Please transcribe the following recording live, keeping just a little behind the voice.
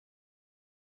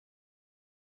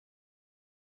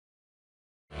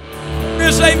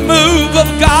There's a move of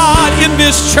God in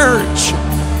this church.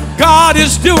 God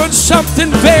is doing something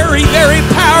very, very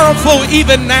powerful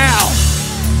even now.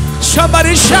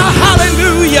 Somebody shout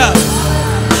hallelujah.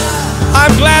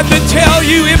 I'm glad to tell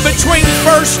you, in between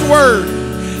first word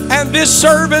and this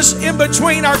service, in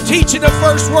between our teaching of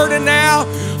first word and now,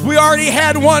 we already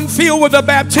had one filled with the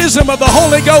baptism of the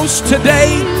Holy Ghost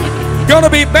today. Going to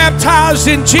be baptized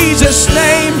in Jesus'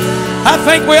 name. I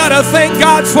think we ought to thank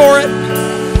God for it.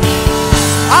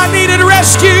 I needed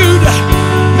rescued.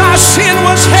 My sin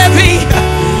was heavy.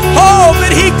 Oh,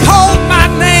 but He called my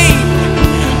name.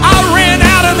 I ran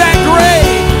out of that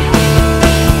grave.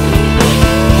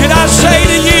 Can I say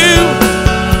to you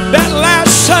that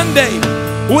last Sunday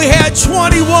we had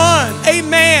 21,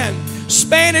 amen,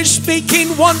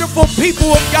 Spanish-speaking wonderful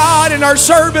people of God in our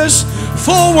service.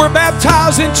 Full were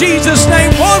baptized in Jesus'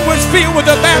 name. One was filled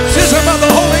with the baptism of the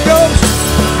Holy Ghost.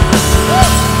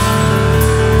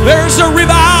 There's a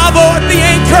revival at the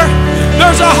Anchor.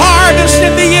 There's a harvest in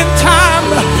the end time.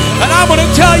 And I'm going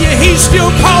to tell you, He's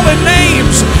still calling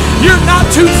names. You're not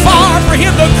too far for Him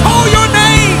to call your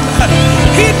name.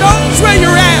 He knows where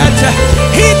you're at.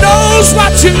 He knows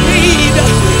what you need.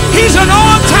 He's an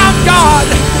on-time God.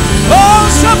 Oh,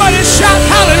 somebody shout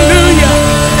hallelujah.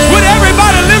 Would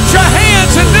everybody lift your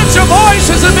hands and lift your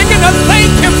voices and begin to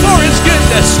thank Him for His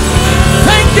goodness.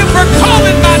 Thank you for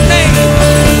calling my name.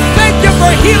 Thank you for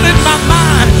healing my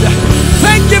mind.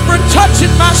 Thank you for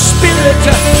touching my spirit.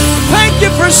 Thank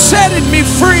you for setting me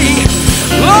free.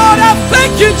 Lord, I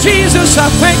thank you, Jesus. I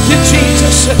thank you,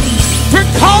 Jesus, for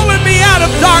calling me out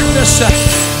of darkness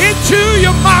into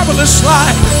your marvelous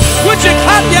light. Would you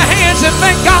clap your hands and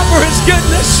thank God for His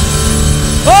goodness?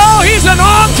 Oh, He's an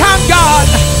on-time God.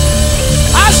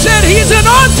 I said He's an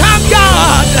on-time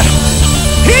God.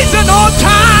 He's an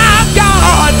on-time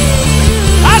God.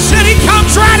 I said He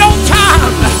comes right on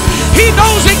time. He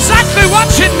knows exactly what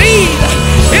you need.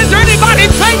 Is there anybody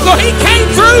thankful He came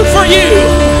through for you?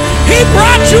 He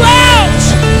brought you out.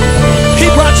 He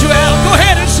brought you out. Go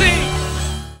ahead and sing.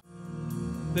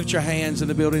 Lift your hands in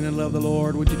the building and love the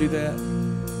Lord. Would you do that?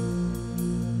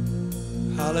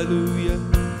 Hallelujah.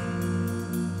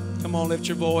 Come on, lift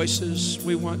your voices.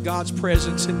 We want God's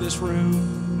presence in this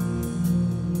room.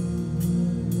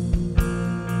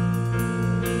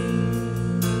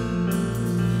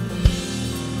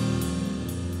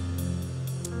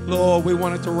 Lord, we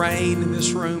want it to rain in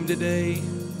this room today.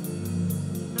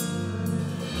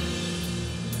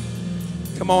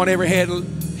 Come on, every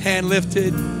hand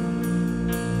lifted,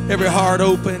 every heart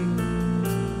open.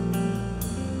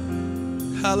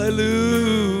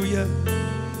 Hallelujah.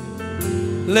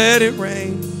 Let it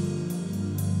rain.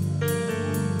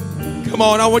 Come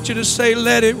on, I want you to say,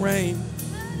 let it rain.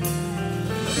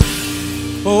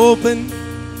 Open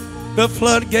the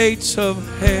floodgates of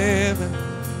heaven.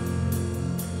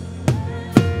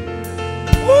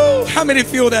 Woo! How many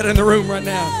feel that in the room right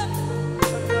now?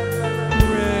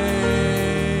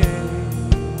 Rain.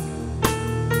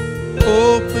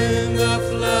 Open the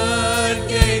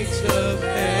floodgates of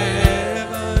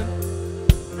heaven.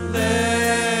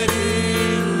 Let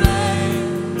it rain.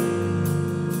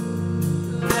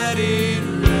 Let it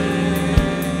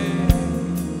rain.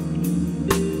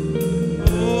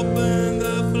 Open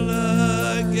the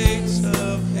floodgates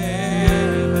of heaven.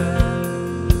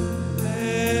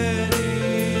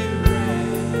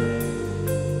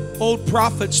 Old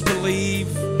prophets believe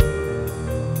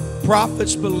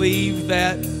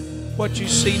that what you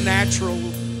see natural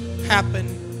happen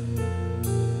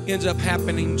ends up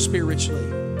happening spiritually.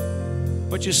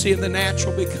 What you see in the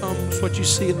natural becomes what you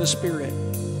see in the spirit.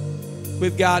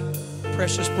 We've got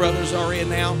precious brothers already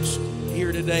announced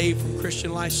here today from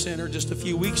Christian Life Center. Just a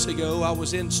few weeks ago, I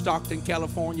was in Stockton,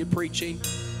 California preaching.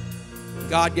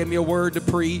 God gave me a word to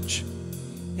preach,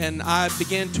 and I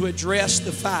began to address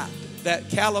the fact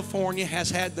that California has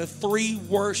had the 3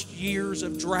 worst years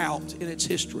of drought in its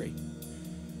history.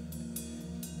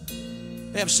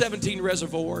 They have 17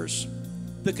 reservoirs.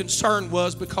 The concern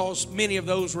was because many of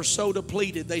those were so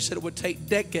depleted, they said it would take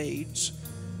decades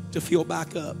to fill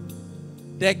back up,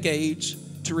 decades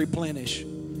to replenish.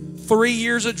 3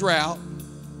 years of drought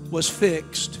was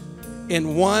fixed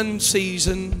in 1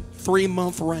 season,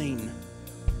 3-month rain.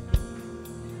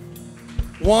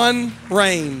 1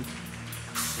 rain.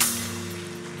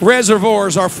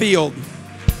 Reservoirs are filled.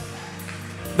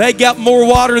 They got more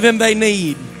water than they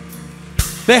need.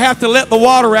 They have to let the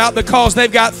water out because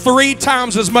they've got 3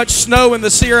 times as much snow in the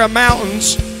Sierra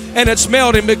Mountains, and it's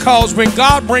melting, because when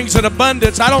God brings an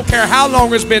abundance, I don't care how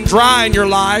long it's been dry in your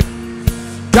life,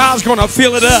 God's going to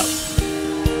fill it up.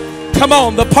 Come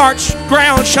on, the parched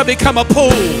ground shall become a pool.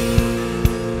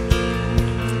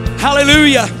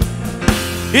 Hallelujah.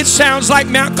 It sounds like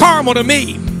Mount Carmel to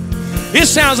me. It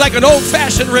sounds like an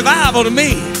old-fashioned revival to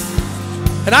me.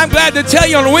 And I'm glad to tell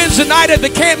you, on Wednesday night at the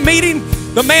camp meeting,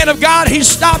 the man of God, he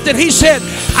stopped and he said,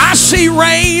 I see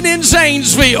rain in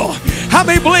Zanesville. How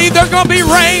many believe there's going to be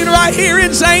rain right here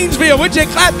in Zanesville? Would you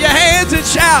clap your hands and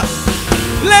shout,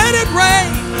 let it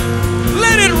rain,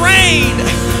 let it rain,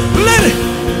 let it.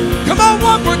 Come on,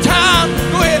 one more time.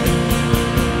 Go ahead.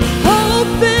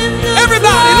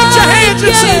 Everybody, lift your hands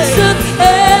and say,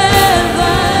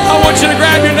 I want you to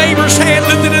grab your neighbor's hand,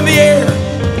 lift it in the air.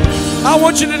 I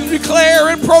want you to declare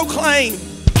and proclaim,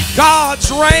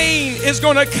 God's reign is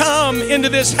going to come into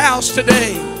this house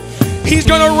today. He's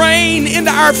going to reign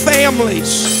into our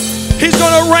families. He's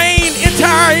going to reign into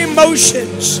our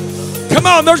emotions. Come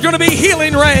on, there's going to be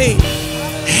healing rain,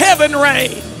 heaven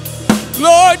rain.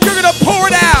 Lord, you're going to pour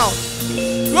it out.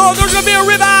 Lord, there's going to be a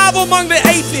revival among the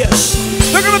atheists.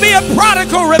 There's going to be a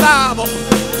prodigal revival.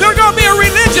 There's going to be a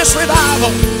religious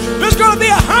revival. There's going to be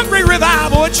a hungry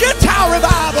revival, a Gentile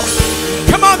revival.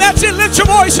 Come on, that's it. Lift your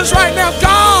voices right now.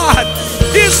 God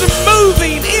is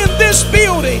moving in this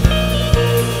building.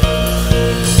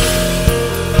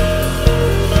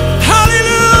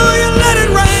 Hallelujah. Let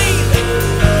it rain.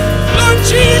 Lord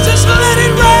Jesus, let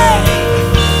it rain.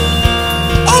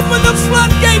 Open the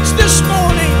floodgates this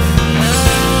morning.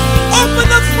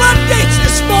 Open the floodgates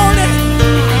this morning.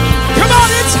 Come on,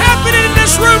 it's happening in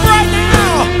this room right now.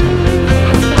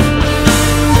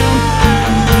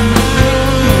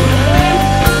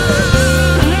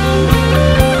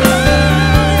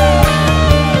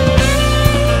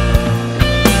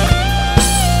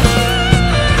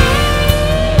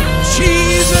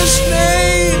 Jesus'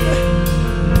 name.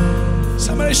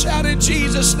 Somebody shout in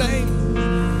Jesus' name.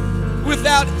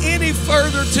 Without any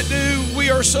further to do, we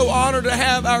are so honored to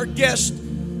have our guest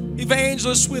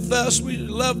evangelists with us. We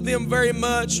love them very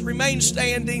much. Remain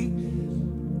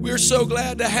standing. We're so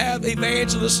glad to have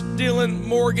Evangelist Dillon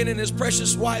Morgan and his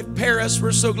precious wife Paris.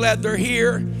 We're so glad they're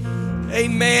here.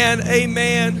 Amen.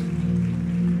 Amen.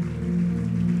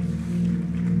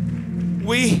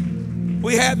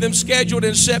 We had them scheduled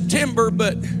in September,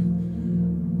 but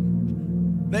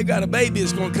they got a baby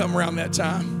that's going to come around that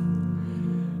time.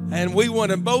 And we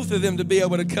wanted both of them to be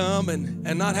able to come and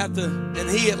not have to, and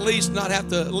he at least not have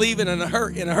to leave it in a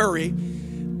hurry.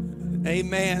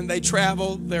 Amen. They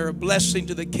travel. They're a blessing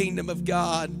to the kingdom of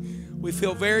God. We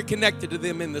feel very connected to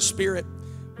them in the spirit.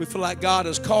 We feel like God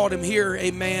has called him here,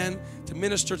 amen, to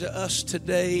minister to us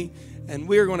today. And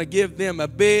we're going to give them a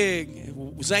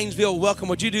big Zanesville welcome.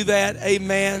 Would you do that?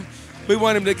 Amen. We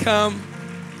want him to come.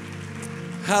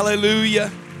 Hallelujah.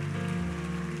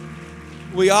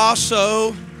 We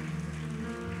also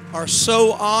are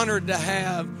so honored to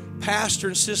have Pastor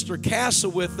and Sister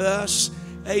Castle with us,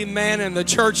 amen, in the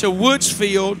Church of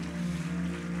Woodsfield.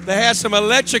 They had some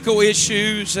electrical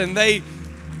issues and they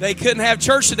couldn't have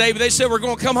church today, but they said we're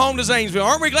going to come home to Zanesville.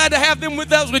 Aren't we glad to have them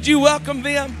with us? Would you welcome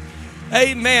them?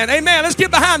 Amen. Amen. Let's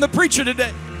get behind the preacher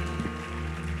today.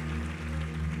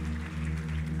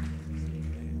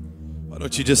 Why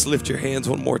don't you just lift your hands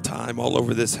one more time all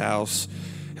over this house?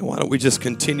 And why don't we just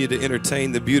continue to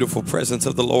entertain the beautiful presence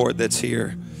of the Lord that's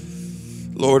here?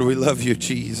 Lord, we love you,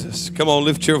 Jesus. Come on,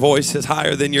 lift your voices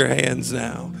higher than your hands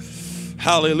now.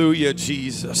 Hallelujah,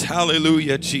 Jesus.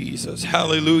 Hallelujah, Jesus.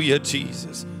 Hallelujah,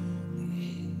 Jesus.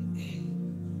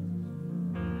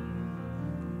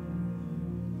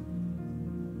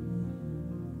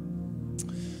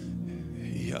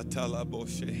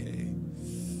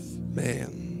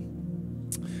 Man.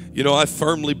 You know, I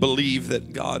firmly believe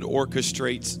that God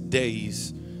orchestrates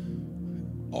days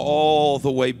all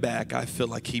the way back. I feel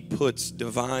like he puts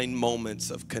divine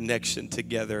moments of connection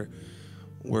together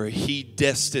where he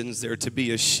destines there to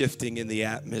be a shifting in the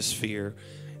atmosphere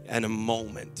and a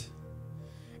moment.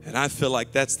 And I feel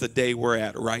like that's the day we're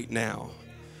at right now.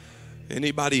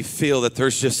 Anybody feel that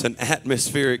there's just an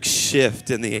atmospheric shift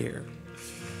in the air?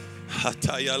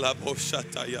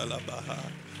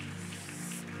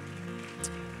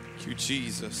 Thank you,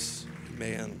 Jesus.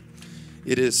 Man,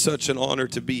 it is such an honor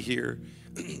to be here.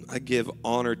 I give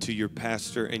honor to your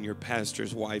pastor and your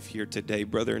pastor's wife here today,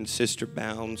 Brother and Sister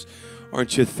Bounds.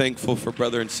 Aren't you thankful for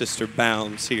Brother and Sister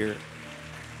Bounds here?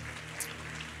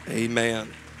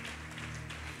 Amen.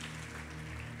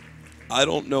 I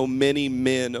don't know many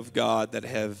men of God that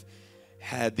have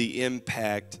had the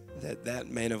impact that that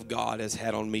man of God has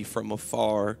had on me from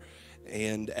afar.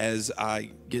 And as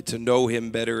I get to know him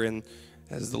better and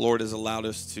as the Lord has allowed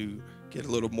us to get a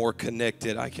little more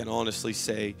connected, I can honestly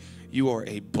say you are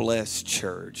a blessed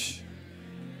church.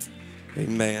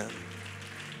 Amen.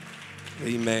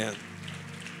 Amen.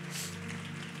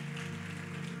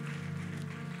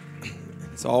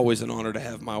 It's always an honor to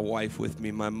have my wife with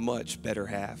me, my much better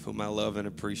half, whom I love and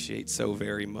appreciate so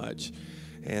very much.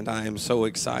 And I am so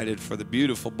excited for the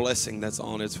beautiful blessing that's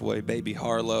on its way, baby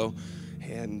Harlow.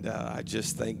 And I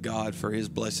just thank God for his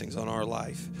blessings on our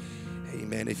life.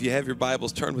 Amen. If you have your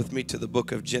Bibles, turn with me to the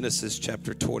book of Genesis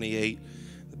chapter 28.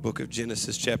 The book of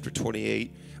Genesis chapter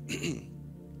 28.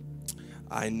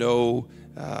 I know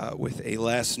with a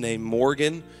last name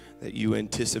Morgan that you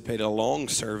anticipate a long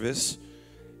service.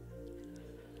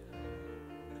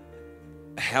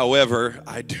 However,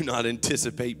 I do not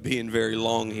anticipate being very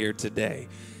long here today.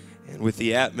 And with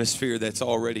the atmosphere that's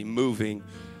already moving,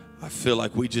 I feel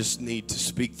like we just need to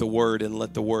speak the word and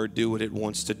let the word do what it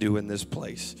wants to do in this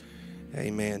place.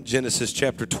 Amen. Genesis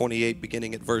chapter 28,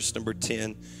 beginning at verse number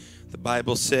 10. The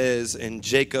Bible says, "And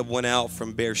Jacob went out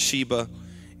from Beersheba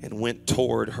and went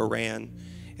toward Haran.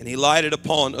 And he lighted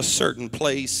upon a certain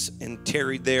place and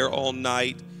tarried there all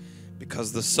night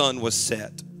because the sun was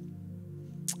set.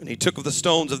 And he took of the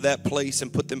stones of that place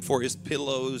and put them for his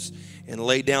pillows and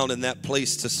lay down in that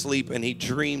place to sleep. And he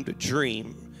dreamed a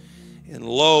dream. And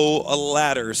lo, a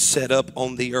ladder set up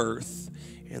on the earth,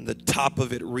 and the top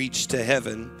of it reached to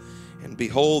heaven. And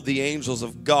behold, the angels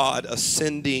of God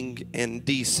ascending and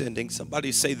descending."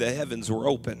 Somebody say the heavens were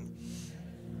open.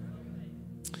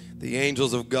 The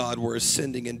angels of God were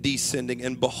ascending and descending.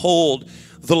 And behold,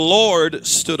 the Lord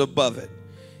stood above it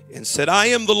and said, "I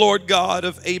am the Lord God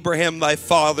of Abraham thy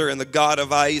father, and the God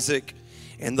of Isaac,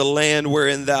 and the land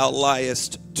wherein thou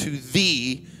liest, to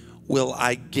thee will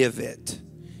I give it,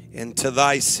 and to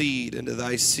thy seed, and to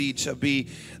thy seed shall be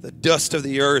the dust of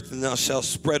the earth, and thou shalt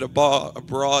spread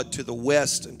abroad to the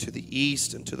west, and to the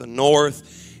east, and to the north,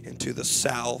 and to the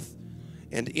south.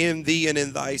 And in thee and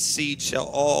in thy seed shall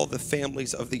all the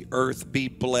families of the earth be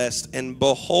blessed. And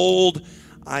behold,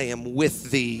 I am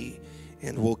with thee,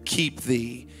 and will keep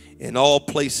thee in all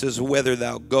places whither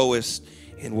thou goest,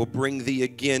 and will bring thee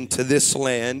again to this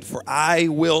land. For I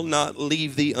will not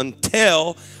leave thee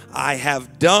until I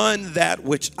have done that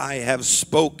which I have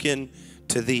spoken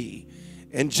to thee."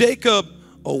 And Jacob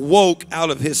awoke out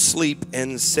of his sleep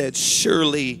and said,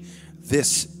 "Surely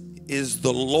this is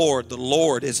the Lord. The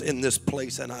Lord is in this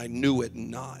place, and I knew it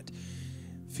not."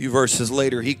 A few verses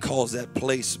later, he calls that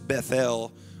place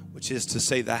Bethel, which is to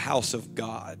say the house of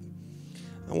God.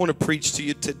 I want to preach to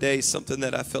you today something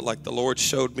that I felt like the Lord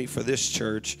showed me for this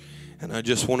church, and I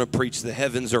just want to preach the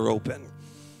heavens are open.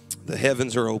 The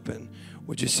heavens are open.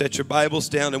 Would you set your Bibles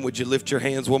down, and would you lift your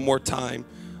hands one more time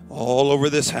all over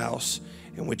this house,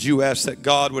 and would you ask that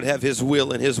God would have his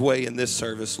will and his way in this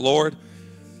service? Lord,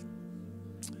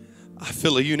 I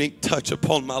feel a unique touch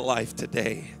upon my life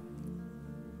today.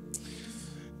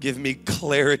 Give me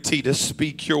clarity to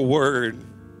speak your word.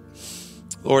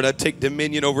 Lord, I take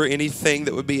dominion over anything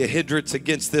that would be a hindrance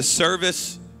against this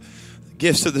service. The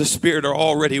gifts of the Spirit are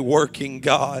already working,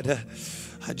 God.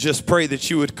 I just pray that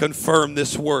you would confirm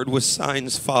this word with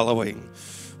signs following.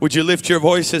 Would you lift your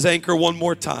voices, Anchor, one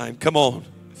more time? Come on.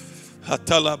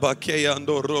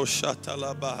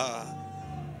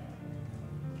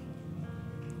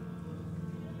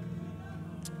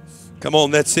 Come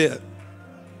on, that's it.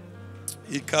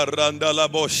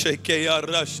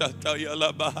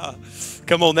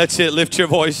 Come on, that's it. Lift your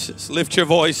voices. Lift your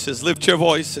voices. Lift your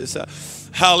voices.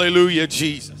 Hallelujah,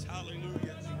 Jesus. Hallelujah,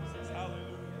 Jesus.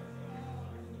 Hallelujah.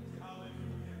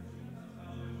 Hallelujah,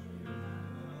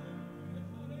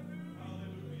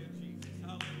 Jesus.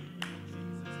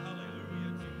 Hallelujah,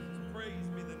 Jesus. Praise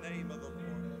be the name of the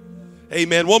Lord.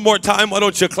 Amen. One more time, why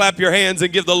don't you clap your hands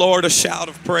and give the Lord a shout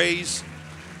of praise?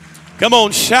 Come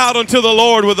on, shout unto the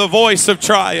Lord with a voice of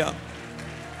triumph.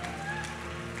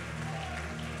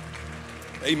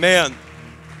 Amen.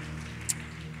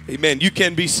 Amen. You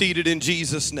can be seated in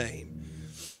Jesus' name.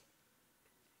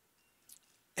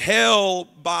 Hell,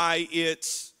 by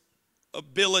its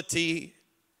ability,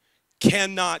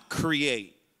 cannot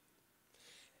create.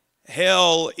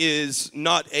 Hell is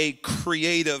not a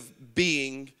creative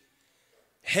being.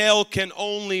 Hell can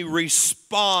only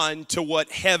respond to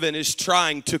what heaven is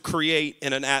trying to create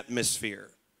in an atmosphere.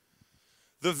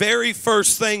 The very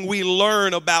first thing we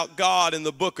learn about God in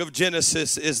the book of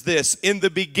Genesis is this: in the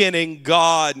beginning,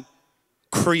 God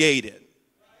created.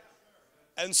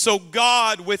 And so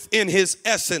God, within his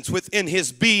essence, within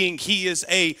his being, he is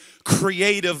a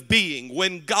creative being.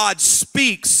 When God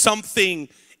speaks, something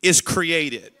is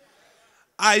created.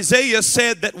 Isaiah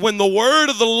said that when the word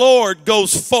of the Lord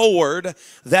goes forward,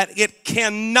 that it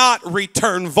cannot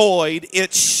return void.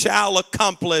 It shall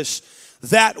accomplish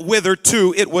that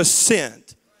whitherto it was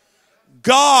sent.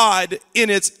 God, in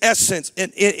its essence,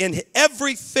 in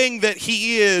everything that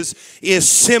he is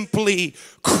simply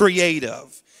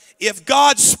creative. If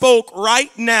God spoke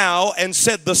right now and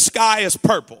said the sky is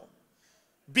purple,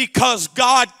 because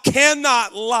God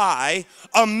cannot lie,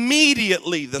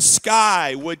 immediately the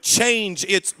sky would change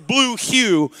its blue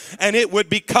hue and it would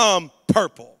become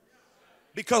purple.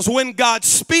 Because when God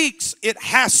speaks, it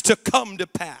has to come to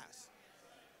pass.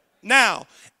 Now,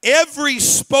 every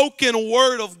spoken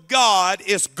word of God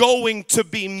is going to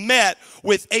be met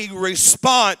with a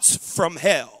response from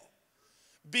hell.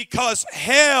 Because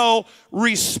hell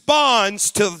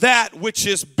responds to that which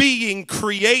is being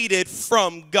created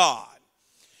from God.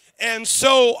 And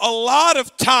so a lot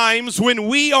of times when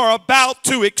we are about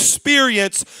to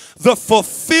experience the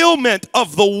fulfillment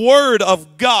of the word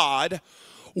of God,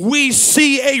 we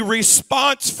see a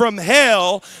response from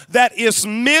hell that is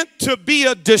meant to be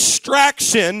a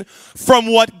distraction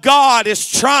from what God is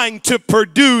trying to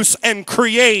produce and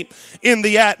create in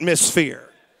the atmosphere.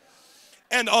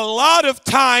 And a lot of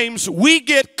times we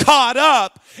get caught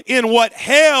up in what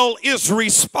hell is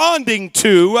responding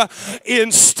to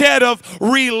instead of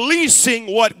releasing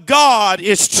what God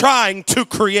is trying to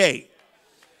create.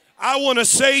 I want to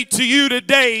say to you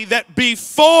today that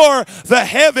before the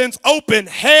heavens open,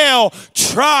 hell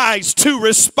tries to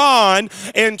respond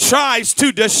and tries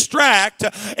to distract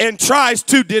and tries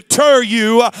to deter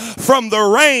you from the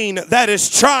rain that is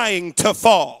trying to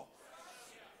fall.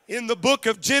 In the book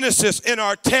of Genesis, in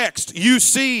our text, you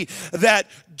see that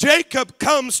Jacob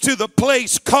comes to the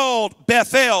place called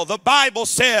Bethel. The Bible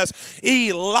says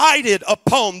he lighted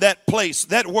upon that place.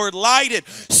 That word lighted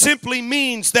simply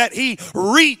means that he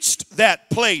reached that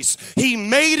place. He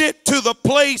made it to the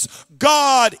place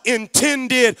God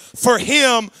intended for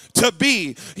him to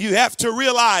be. You have to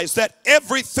realize that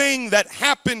everything that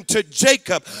happened to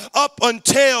Jacob up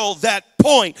until that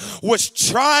point was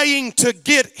trying to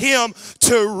get him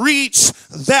to reach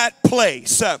that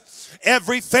place.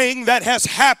 Everything that has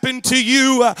happened to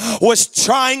you was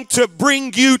trying to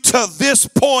bring you to this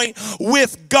point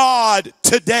with God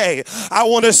today. I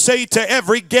want to say to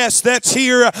every guest that's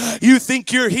here, you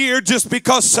think you're here just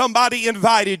because somebody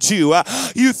invited you.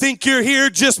 You think you're here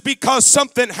just because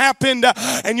something happened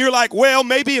and you're like, well,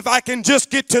 maybe if I can just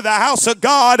get to the house of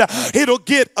God, it'll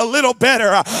get a little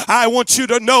better. I want you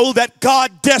to know that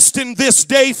God destined this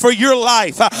day for your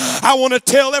life. I want to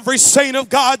tell every saint of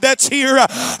God that's here,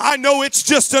 I know it's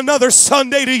just another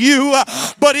Sunday to you,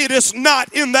 but it is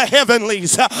not in the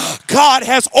heavenlies. God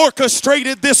has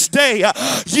orchestrated this day.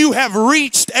 You have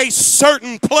reached a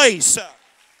certain place.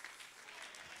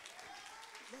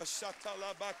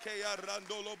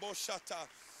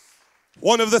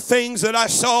 One of the things that I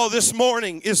saw this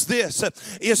morning is this,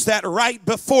 is that right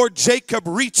before Jacob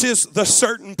reaches the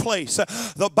certain place,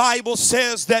 the Bible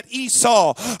says that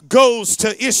Esau goes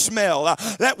to Ishmael.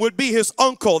 That would be his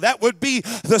uncle. That would be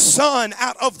the son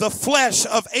out of the flesh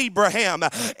of Abraham.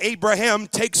 Abraham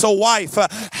takes a wife,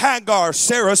 Hagar,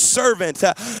 Sarah's servant,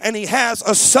 and he has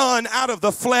a son out of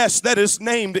the flesh that is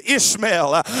named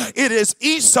Ishmael. It is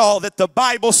Esau that the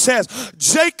Bible says,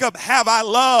 Jacob have I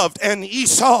loved and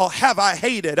Esau have I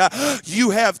hated. You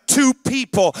have two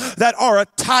people that are a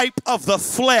type of the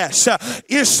flesh,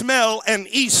 Ishmael and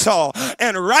Esau.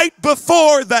 And right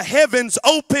before the heavens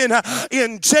open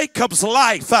in Jacob's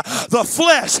life, the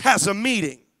flesh has a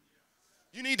meeting.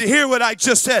 You need to hear what I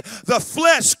just said. The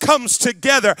flesh comes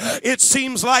together. It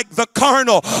seems like the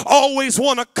carnal always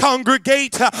want to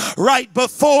congregate right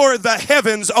before the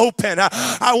heavens open.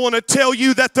 I want to tell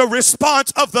you that the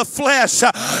response of the flesh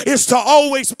is to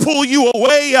always pull you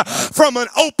away from an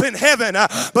open heaven.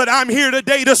 But I'm here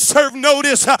today to serve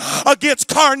notice against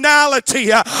carnality.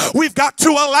 We've got to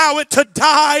allow it to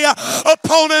die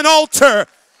upon an altar.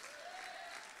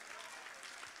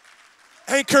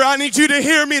 Anchor, I need you to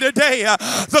hear me today.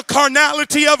 The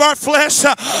carnality of our flesh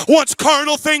wants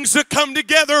carnal things to come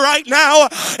together right now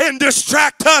and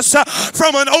distract us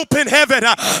from an open heaven.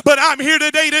 But I'm here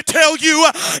today to tell you,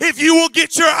 if you will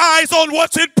get your eyes on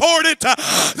what's important,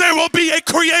 there will be a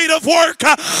creative work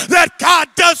that God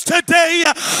does today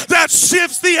that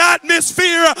shifts the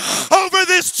atmosphere over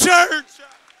this church.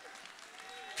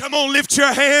 Come on, lift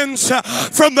your hands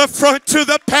from the front to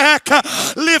the back.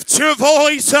 Lift your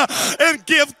voice and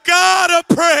give God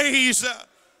a praise.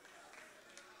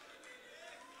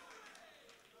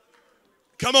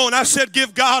 Come on, I said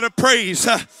give God a praise.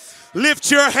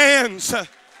 Lift your hands.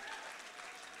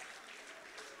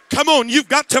 Come on, you've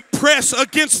got to press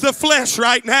against the flesh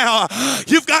right now.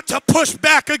 You've got to push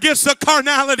back against the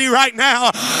carnality right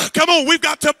now. Come on, we've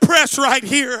got to press right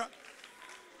here.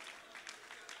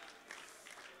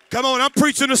 Come on, I'm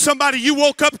preaching to somebody. You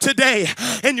woke up today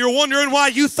and you're wondering why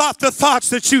you thought the thoughts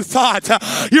that you thought.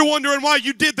 You're wondering why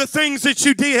you did the things that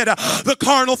you did. The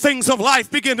carnal things of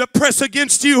life begin to press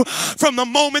against you from the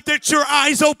moment that your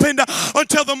eyes opened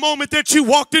until the moment that you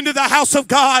walked into the house of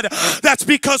God. That's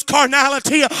because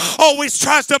carnality always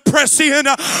tries to press in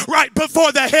right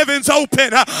before the heavens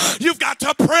open. You've got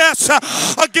to press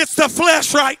against the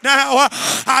flesh right now.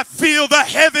 I feel the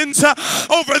heavens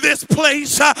over this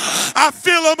place. I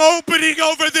feel them opening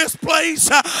over this place.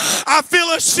 I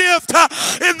feel a shift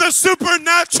in the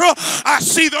supernatural. I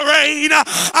see the rain.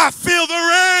 I feel the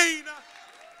rain.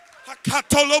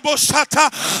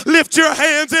 Lift your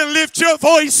hands and lift your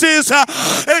voices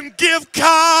and give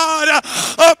God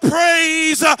a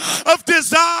praise of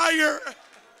desire.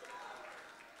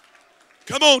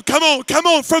 Come on, come on, come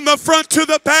on, from the front to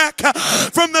the back,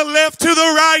 from the left to the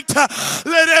right.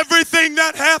 Let everything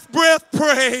that hath breath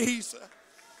praise.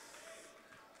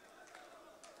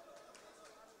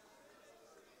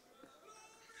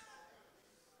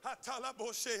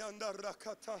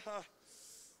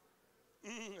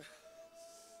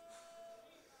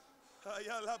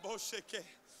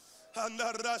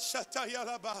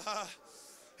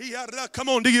 Come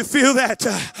on, do you feel that?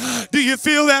 Do you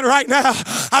feel that right now?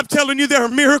 I'm telling you, there are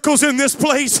miracles in this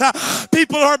place.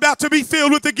 People are about to be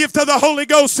filled with the gift of the Holy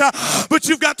Ghost, but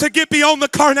you've got to get beyond the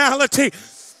carnality.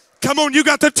 Come on, you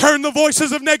got to turn the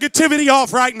voices of negativity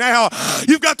off right now.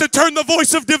 You've got to turn the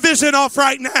voice of division off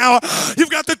right now. You've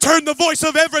got to turn the voice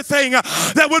of everything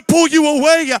that would pull you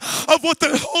away of what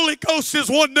the Holy Ghost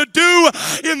is wanting to do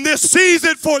in this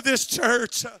season for this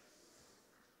church.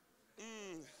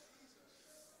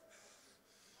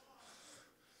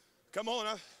 Come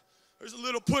on, there's a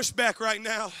little pushback right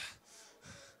now.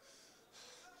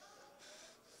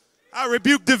 I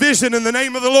rebuke division in the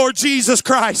name of the Lord Jesus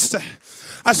Christ.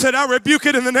 I said, I rebuke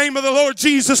it in the name of the Lord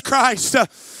Jesus Christ.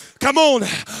 Come on.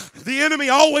 The enemy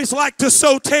always likes to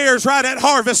sow tares right at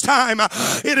harvest time.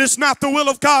 It is not the will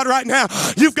of God right now.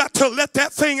 You've got to let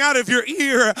that thing out of your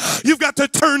ear. You've got to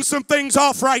turn some things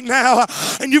off right now.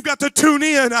 And you've got to tune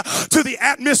in to the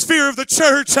atmosphere of the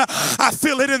church. I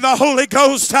feel it in the Holy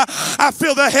Ghost. I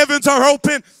feel the heavens are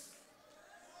open.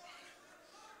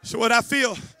 So what I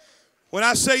feel when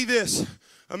I say this,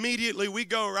 immediately we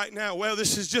go right now, well,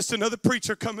 this is just another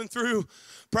preacher coming through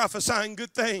prophesying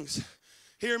good things.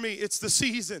 Hear me, it's the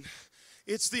season.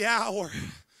 It's the hour.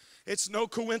 It's no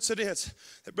coincidence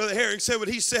that Brother Herring said what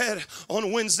he said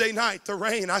on Wednesday night. The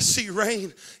rain, I see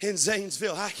rain in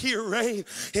Zanesville. I hear rain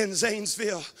in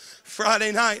Zanesville.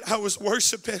 Friday night, I was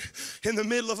worshiping in the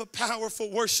middle of a powerful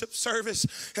worship service,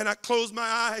 and I closed my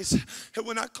eyes. And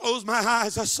when I closed my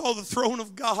eyes, I saw the throne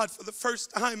of God for the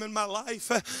first time in my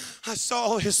life. I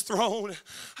saw his throne.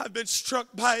 I've been struck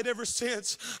by it ever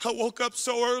since. I woke up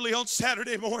so early on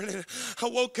Saturday morning. I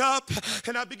woke up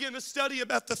and I began to study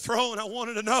about the throne. I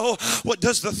wanted to know, what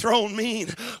does the throne mean?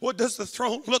 What does the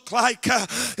throne look like?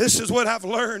 This is what I've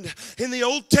learned. In the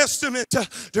Old Testament,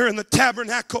 during the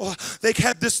tabernacle, they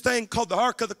had this thing called the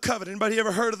Ark of the Covenant. Anybody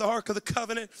ever heard of the Ark of the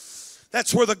Covenant?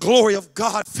 That's where the glory of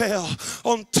God fell.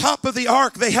 On top of the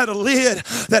ark, they had a lid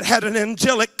that had an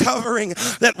angelic covering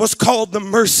that was called the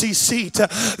mercy seat.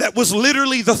 That was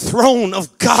literally the throne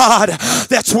of God.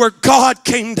 That's where God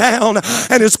came down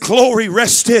and his glory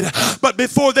rested. But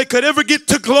before they could ever get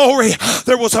to glory,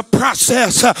 there was a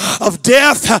process of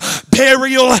death,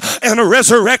 burial, and a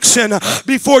resurrection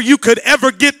before you could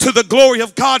ever get to the glory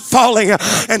of God falling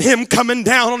and him coming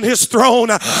down on his throne.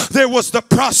 There was the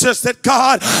process that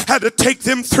God had to take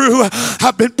them through.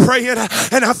 I've been praying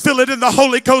and I feel it in the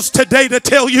Holy Ghost today to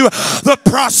tell you the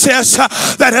process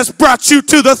that has brought you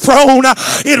to the throne.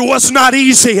 It was not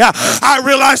easy. I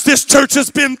realize this church has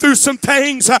been through some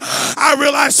things. I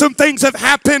realize some things have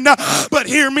happened, but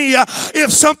hear me,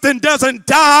 if something doesn't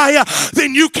die,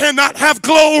 then you cannot have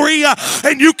glory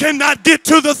and you cannot get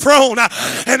to the throne.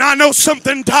 And I know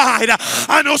something died.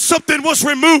 I know something was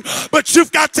removed, but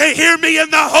you've got to hear me in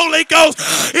the Holy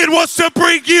Ghost. It was to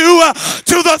bring you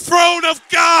to the throne of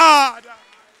God.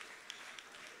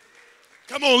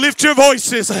 Come on, lift your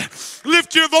voices.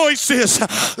 Lift your voices.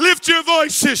 Lift your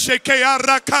voices.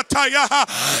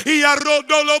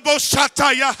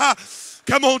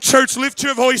 Come on, church, lift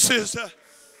your voices.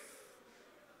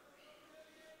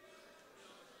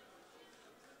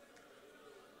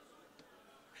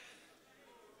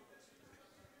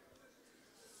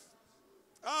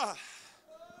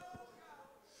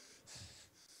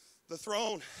 The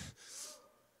throne.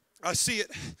 I see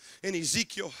it in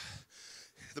Ezekiel.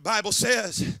 The Bible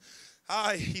says,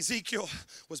 Ezekiel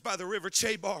was by the river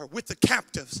Chebar with the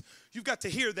captives. You've got to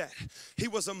hear that. He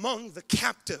was among the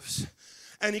captives.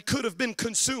 And he could have been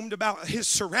consumed about his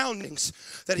surroundings,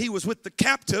 that he was with the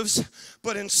captives,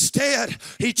 but instead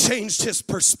he changed his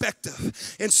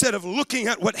perspective. Instead of looking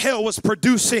at what hell was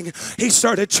producing, he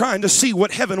started trying to see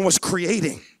what heaven was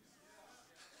creating.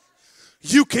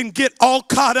 You can get all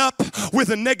caught up with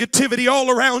the negativity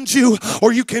all around you,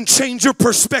 or you can change your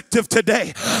perspective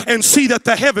today and see that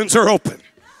the heavens are open.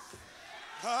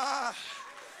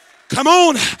 Come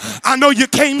on. I know you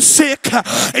came sick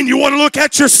and you want to look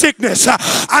at your sickness.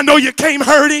 I know you came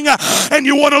hurting and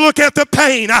you want to look at the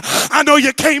pain. I know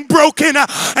you came broken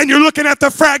and you're looking at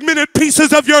the fragmented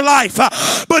pieces of your life.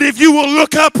 But if you will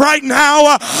look up right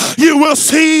now, you will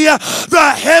see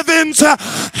the heavens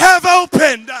have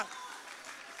opened.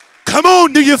 Come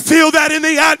on, do you feel that in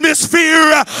the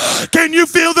atmosphere? Can you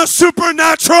feel the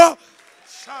supernatural?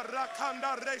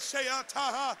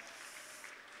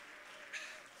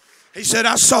 He said,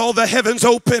 I saw the heavens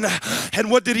open.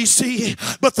 And what did he see?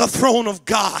 But the throne of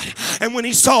God. And when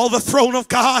he saw the throne of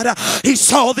God, he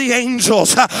saw the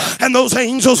angels. And those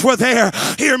angels were there.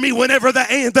 Hear me, whenever the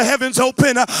heavens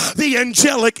open, the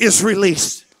angelic is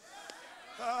released.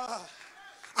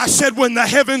 I said, when the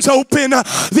heavens open,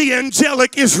 the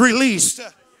angelic is released.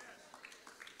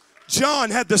 John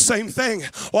had the same thing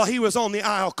while he was on the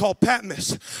isle called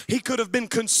Patmos. He could have been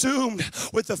consumed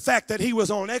with the fact that he was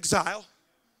on exile.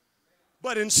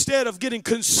 But instead of getting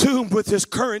consumed with his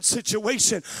current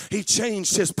situation, he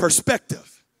changed his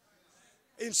perspective.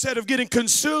 Instead of getting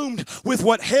consumed with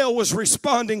what hell was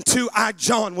responding to,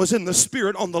 John, was in the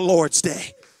Spirit on the Lord's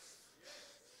day.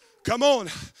 Come on.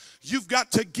 You've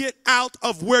got to get out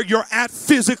of where you're at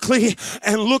physically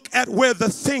and look at where the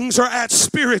things are at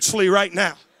spiritually right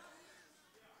now.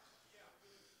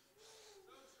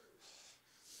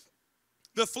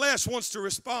 The flesh wants to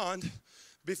respond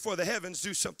before the heavens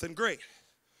do something great.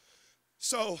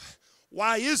 So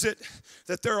why is it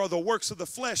that there are the works of the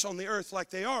flesh on the earth like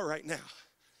they are right now?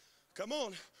 Come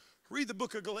on, read the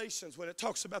book of Galatians when it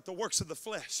talks about the works of the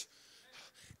flesh.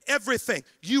 Everything,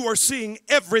 you are seeing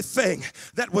everything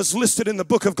that was listed in the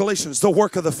book of Galatians, the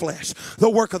work of the flesh, the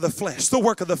work of the flesh, the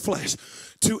work of the flesh.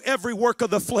 To every work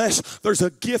of the flesh, there's a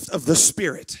gift of the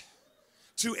Spirit.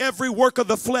 To every work of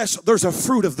the flesh, there's a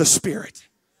fruit of the Spirit.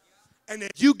 And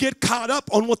if you get caught up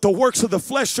on what the works of the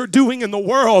flesh are doing in the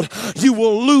world, you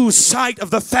will lose sight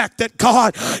of the fact that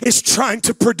God is trying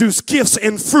to produce gifts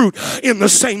and fruit in the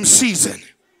same season.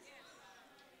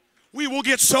 We will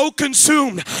get so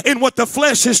consumed in what the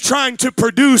flesh is trying to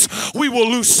produce, we will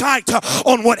lose sight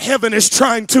on what heaven is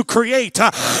trying to create.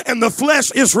 And the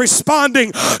flesh is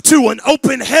responding to an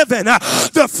open heaven.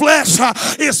 The flesh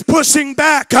is pushing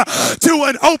back to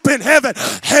an open heaven.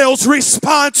 Hell's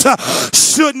response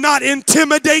should not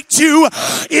intimidate you.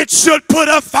 It should put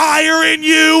a fire in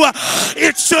you.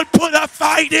 It should put a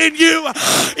fight in you.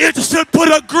 It should put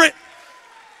a grit.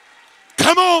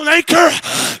 Come on, Anchor.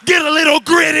 Get a little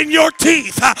grit in your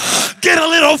teeth. Get a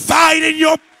little fight in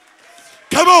your...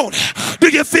 Come on. Do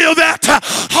you feel that?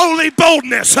 Holy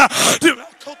boldness.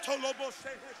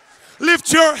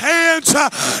 Lift your hands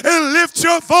and lift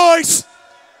your voice.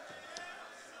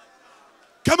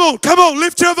 Come on, come on.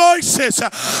 Lift your voices.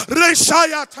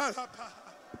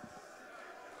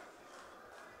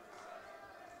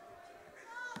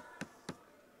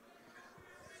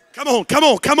 Come on, come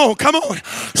on, come on, come on.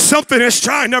 Something is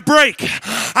trying to break.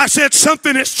 I said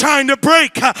something is trying to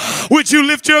break. Would you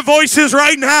lift your voices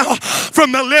right now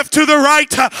from the left to the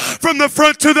right, from the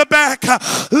front to the back?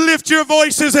 Lift your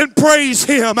voices and praise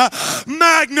Him.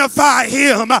 Magnify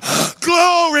Him.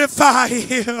 Glorify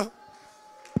Him.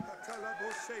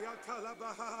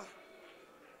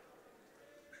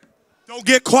 Don't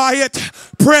get quiet.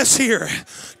 Press here.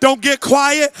 Don't get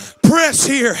quiet. Press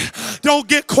here. Don't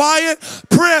get quiet.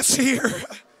 Press here.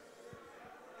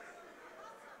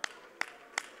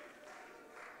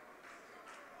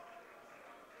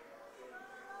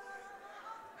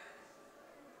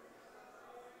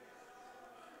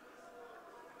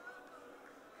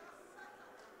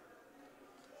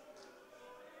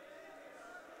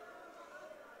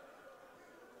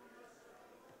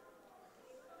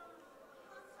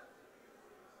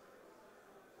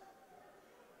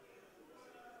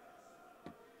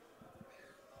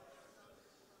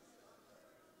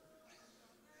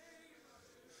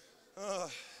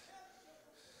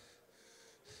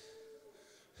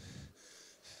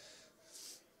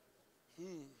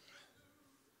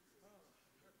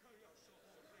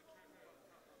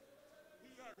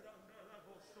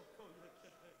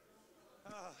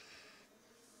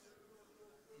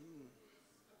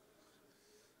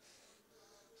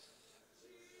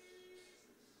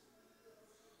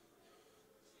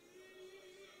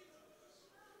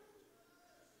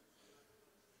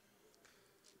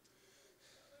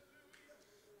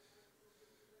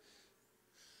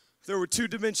 There were two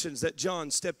dimensions that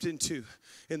John stepped into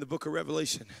in the book of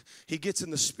Revelation. He gets in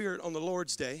the Spirit on the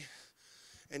Lord's day,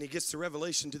 and he gets the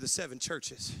revelation to the 7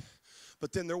 churches.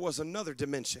 But then there was another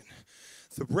dimension.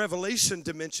 The revelation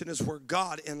dimension is where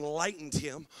God enlightened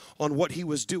him on what he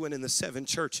was doing in the 7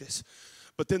 churches.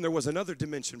 But then there was another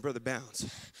dimension, Brother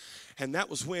Bounds, and that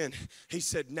was when he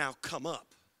said, now come up.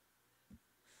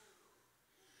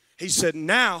 He said,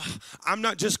 now, I'm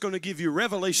not just going to give you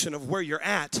revelation of where you're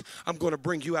at. I'm going to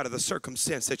bring you out of the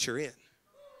circumstance that you're in.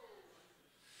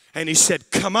 And he said,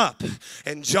 come up.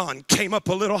 And John came up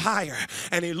a little higher.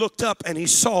 And he looked up and he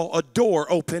saw a door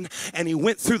open. And he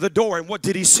went through the door. And what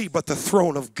did he see but the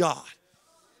throne of God?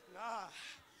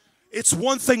 It's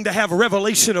one thing to have a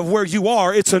revelation of where you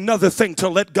are. It's another thing to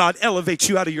let God elevate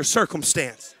you out of your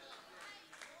circumstance.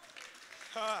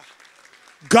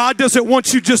 God doesn't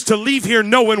want you just to leave here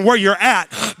knowing where you're at.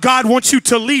 God wants you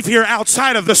to leave here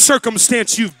outside of the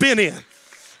circumstance you've been in.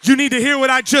 You need to hear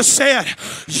what I just said.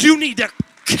 You need to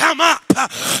come up.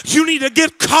 You need to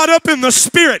get caught up in the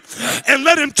Spirit and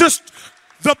let him just...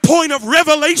 The point of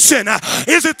revelation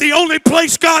isn't the only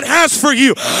place God has for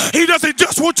you. He doesn't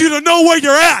just want you to know where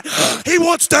you're at. He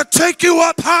wants to take you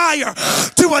up higher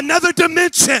to another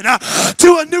dimension,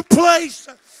 to a new place.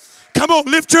 Come on,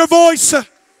 lift your voice.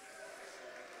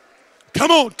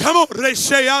 Come on, come on.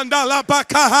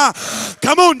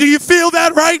 Come on, do you feel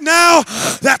that right now?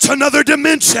 That's another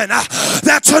dimension.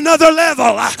 That's another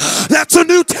level. That's a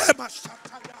new time.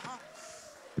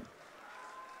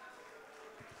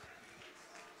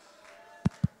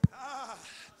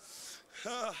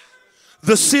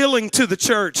 The ceiling to the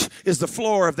church is the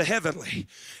floor of the heavenly.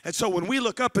 And so when we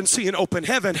look up and see an open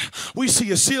heaven, we see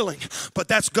a ceiling. But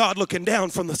that's God looking down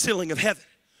from the ceiling of heaven.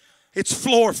 It's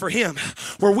floor for him.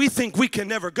 Where we think we can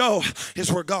never go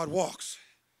is where God walks.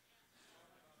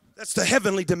 That's the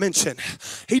heavenly dimension.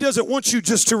 He doesn't want you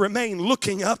just to remain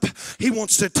looking up. He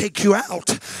wants to take you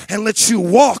out and let you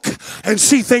walk and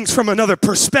see things from another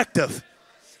perspective.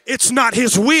 It's not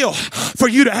his will for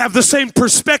you to have the same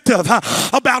perspective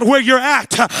about where you're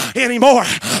at anymore.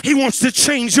 He wants to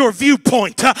change your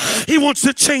viewpoint. He wants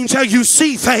to change how you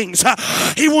see things.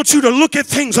 He wants you to look at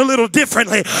things a little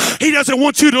differently. He doesn't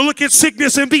want you to look at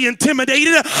sickness and be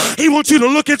intimidated. He wants you to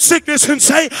look at sickness and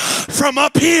say, from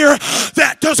up here,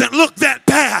 that doesn't look that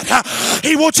bad.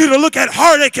 He wants you to look at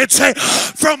heartache and say,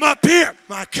 from up here,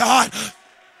 my God.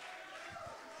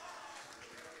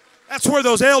 That's where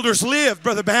those elders lived,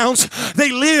 Brother Bounds.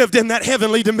 They lived in that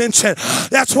heavenly dimension.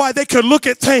 That's why they could look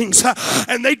at things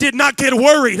and they did not get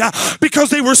worried because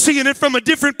they were seeing it from a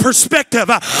different perspective.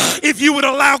 If you would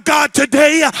allow God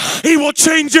today, he will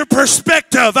change your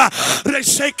perspective. They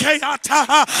say,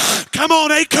 come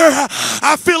on, Acre.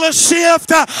 I feel a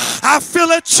shift. I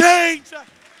feel a change.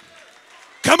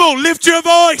 Come on, lift your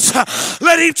voice.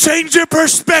 Let him change your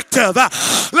perspective.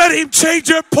 Let him change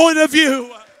your point of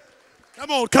view. Come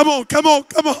on, come on, come on,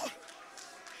 come on.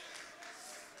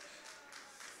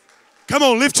 Come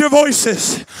on, lift your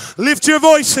voices. Lift your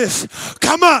voices.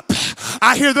 Come up.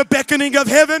 I hear the beckoning of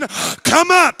heaven.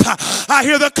 Come up. I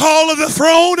hear the call of the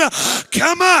throne.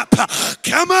 Come up.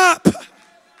 Come up.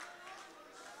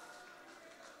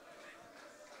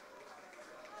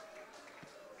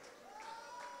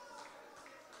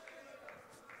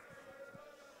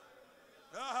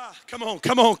 Come on,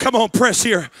 come on, come on, press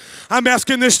here. I'm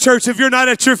asking this church, if you're not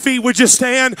at your feet, would you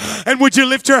stand and would you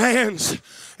lift your hands?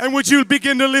 And would you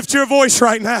begin to lift your voice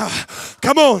right now?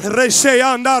 Come on.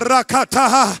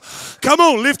 Come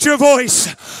on, lift your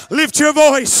voice. Lift your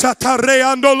voice.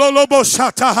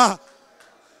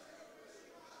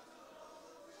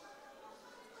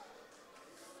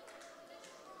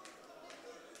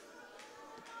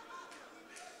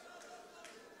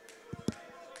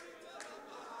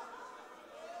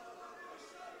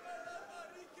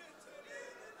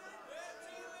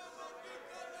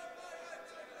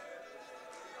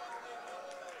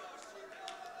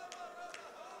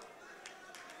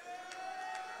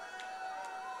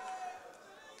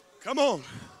 Come on.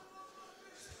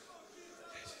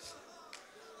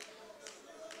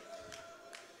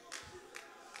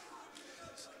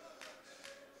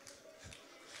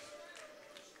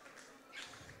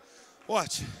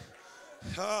 Watch.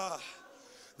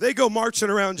 They go marching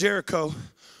around Jericho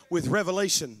with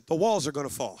revelation. The walls are going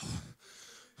to fall.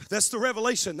 That's the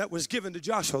revelation that was given to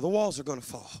Joshua. The walls are going to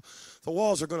fall. The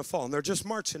walls are going to fall. And they're just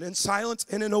marching in silence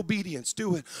and in obedience,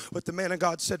 doing what the man of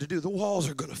God said to do. The walls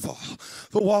are going to fall.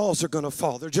 The walls are going to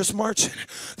fall. They're just marching.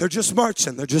 They're just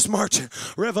marching. They're just marching.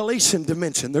 Revelation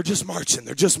dimension. They're just marching.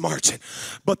 They're just marching.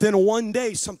 But then one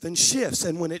day something shifts.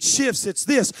 And when it shifts, it's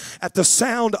this. At the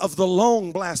sound of the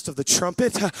long blast of the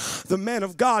trumpet, the man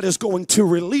of God is going to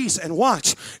release. And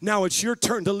watch. Now it's your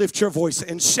turn to lift your voice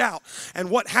and shout. And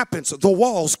what happens? The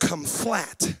walls come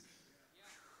flat.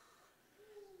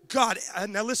 God,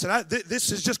 now listen,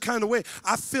 this is just kind of the way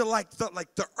I feel like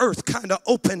the earth kind of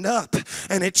opened up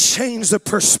and it changed the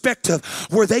perspective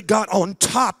where they got on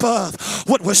top of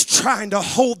what was trying to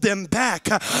hold them back.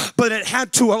 But it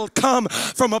had to come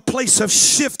from a place of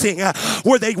shifting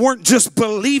where they weren't just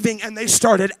believing and they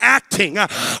started acting,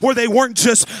 where they weren't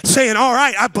just saying, all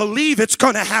right, I believe it's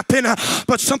going to happen,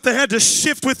 but something had to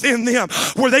shift within them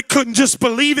where they couldn't just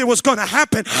believe it was going to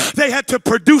happen. They had to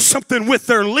produce something with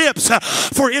their lips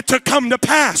for it to come to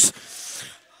pass.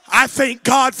 I thank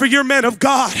God for your man of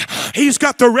God. He's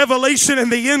got the revelation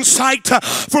and the insight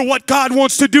for what God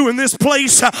wants to do in this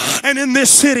place and in this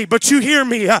city. But you hear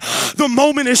me, the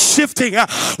moment is shifting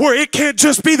where it can't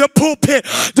just be the pulpit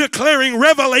declaring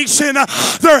revelation.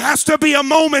 There has to be a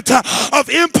moment of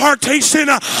impartation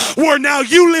where now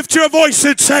you lift your voice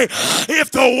and say,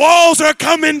 if the walls are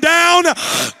coming down,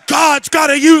 God's got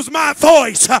to use my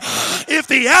voice. If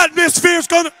the atmosphere's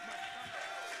going to,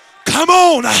 come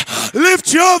on,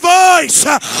 lift your voice,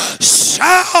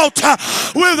 shout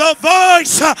with a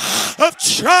voice of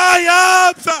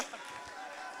triumph.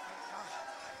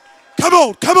 Come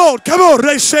on, come on, come on,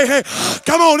 they say, hey,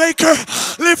 come on, Acre,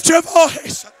 lift your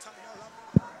voice.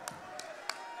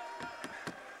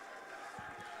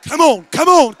 Come on, come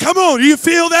on, come on. You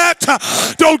feel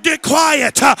that? Don't get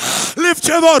quiet. Lift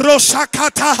your voice.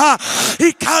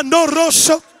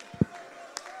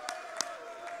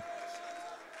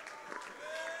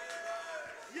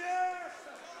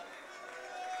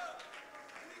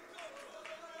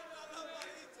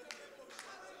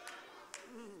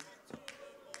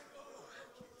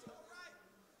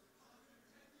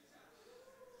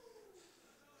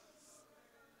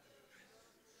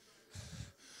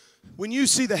 When you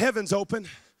see the heavens open,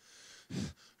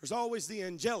 there's always the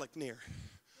angelic near.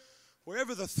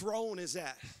 Wherever the throne is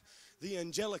at, the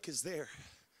angelic is there.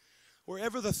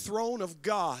 Wherever the throne of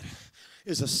God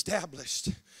is established,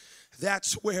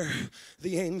 that's where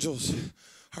the angels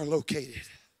are located.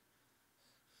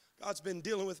 God's been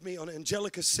dealing with me on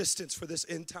angelic assistance for this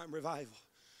end time revival.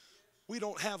 We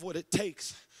don't have what it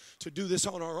takes to do this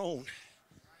on our own.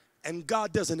 And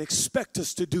God doesn't expect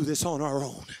us to do this on our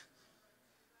own.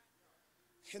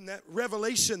 In that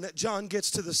revelation that John gets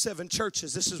to the 7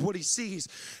 churches, this is what he sees.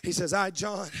 He says,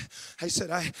 John, I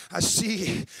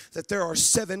see that there are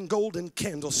 7 golden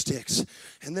candlesticks.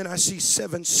 And then I see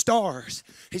 7 stars.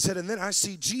 He said, and then I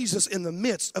see Jesus in the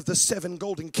midst of the 7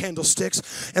 golden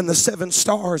candlesticks and the 7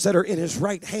 stars that are in his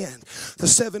right hand. The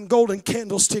 7 golden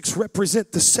candlesticks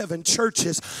represent the 7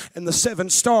 churches, and the 7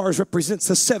 stars represents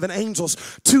the 7 angels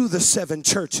to the 7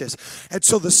 churches. And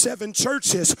so the 7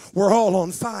 churches were all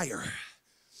on fire.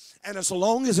 And as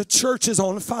long as a church is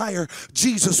on fire,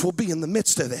 Jesus will be in the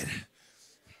midst of it.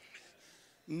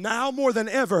 Now more than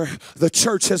ever, the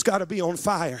church has got to be on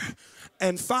fire.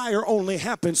 And fire only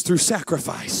happens through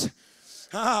sacrifice.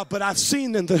 But I've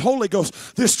seen in the Holy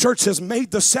Ghost, this church has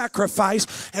made the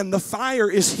sacrifice and the fire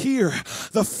is here.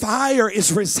 The fire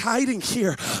is residing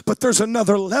here. But there's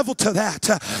another level to that.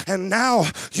 And now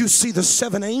you see the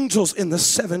 7 angels in the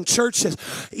 7 churches.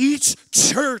 Each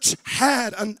church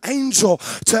had an angel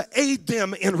to aid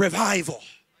them in revival.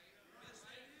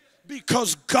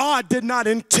 Because God did not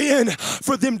intend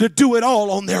for them to do it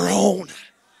all on their own.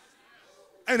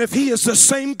 And if he is the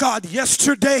same God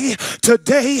yesterday,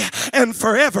 today, and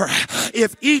forever,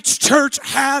 if each church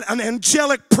had an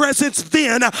angelic presence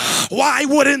then, why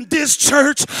wouldn't this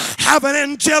church have an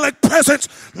angelic presence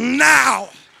now?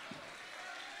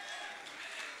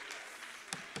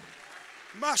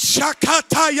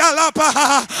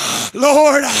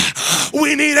 Lord,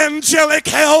 we need angelic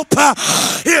help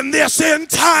in this end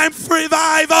time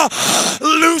revival.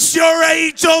 Loose your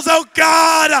angels, oh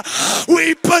God.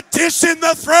 We petition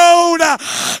the throne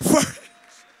for.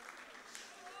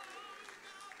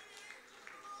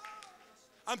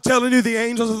 I'm telling you, the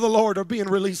angels of the Lord are being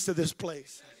released to this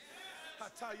place.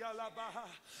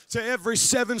 To every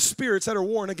 7 spirits that are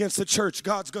warring against the church,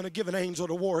 God's going to give an angel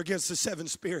to war against the 7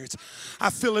 spirits. I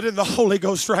feel it in the Holy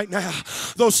Ghost right now.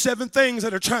 Those 7 things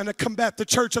that are trying to combat the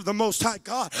church of the Most High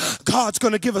God, God's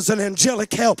going to give us an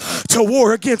angelic help to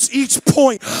war against each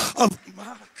point of.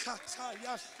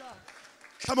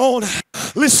 Come on.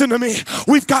 Listen to me.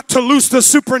 We've got to loose the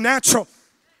supernatural.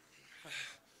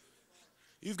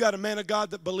 You've got a man of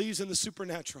God that believes in the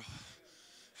supernatural.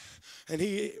 And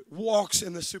he walks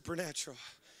in the supernatural.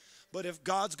 But if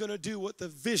God's going to do what the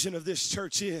vision of this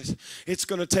church is, it's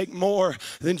going to take more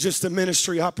than just a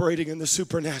ministry operating in the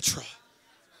supernatural.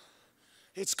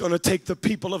 It's going to take the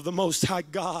people of the Most High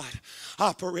God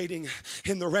operating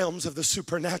in the realms of the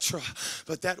supernatural.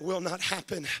 But that will not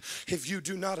happen if you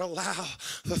do not allow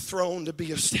the throne to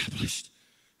be established.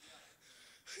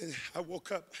 I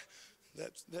woke up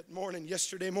that morning,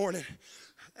 yesterday morning,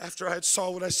 after I had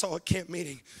saw what I saw at camp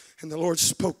meeting, and the Lord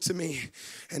spoke to me,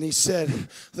 and he said,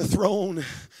 the throne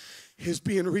is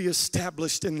being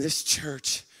reestablished in this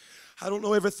church. I don't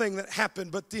know everything that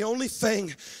happened, but the only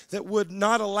thing that would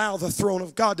not allow the throne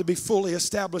of God to be fully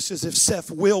established is if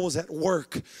self-will was at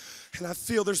work. And I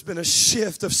feel there's been a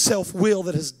shift of self-will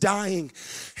that is dying.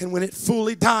 And when it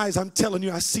fully dies, I'm telling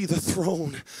you, I see the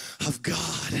throne of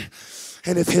God.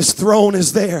 And if his throne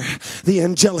is there, the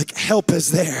angelic help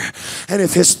is there. And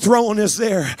if his throne is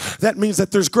there, that means that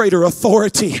there's greater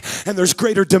authority and there's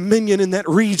greater dominion in that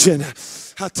region.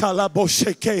 I'm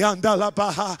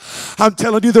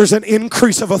telling you, there's an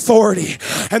increase of authority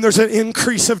and there's an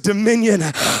increase of dominion.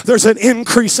 There's an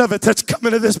increase of it that's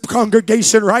coming to this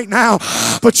congregation right now.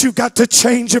 But you've got to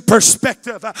change your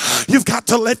perspective. You've got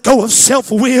to let go of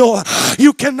self-will.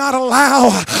 You cannot allow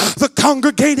the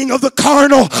congregating of the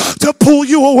carnal to pull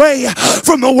you away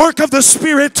from the work of the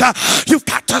Spirit. You've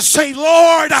got to say,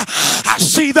 Lord, I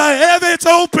see the heavens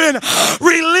open.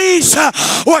 Release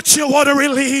what you want to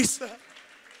release.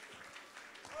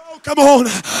 Come on.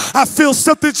 I feel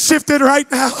something shifted right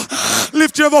now.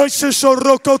 Lift your voices. Come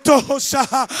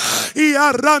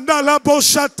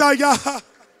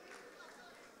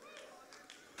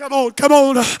on, come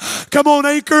on. Come on,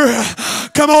 Anchor.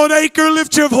 Come on, Anchor.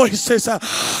 Lift your voices.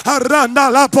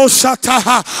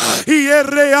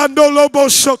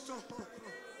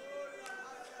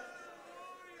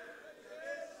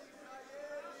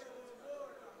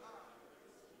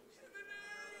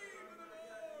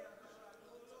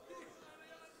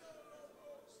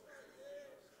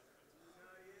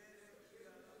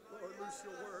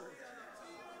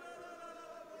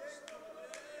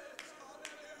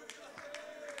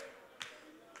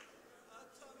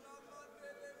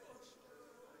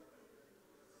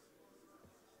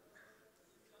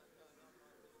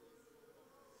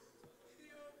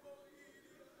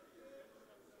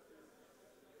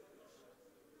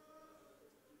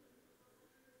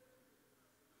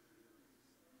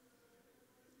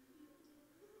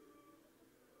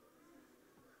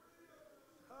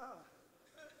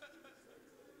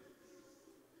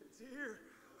 Here.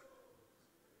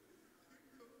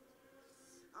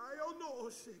 I don't know,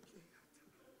 shaking.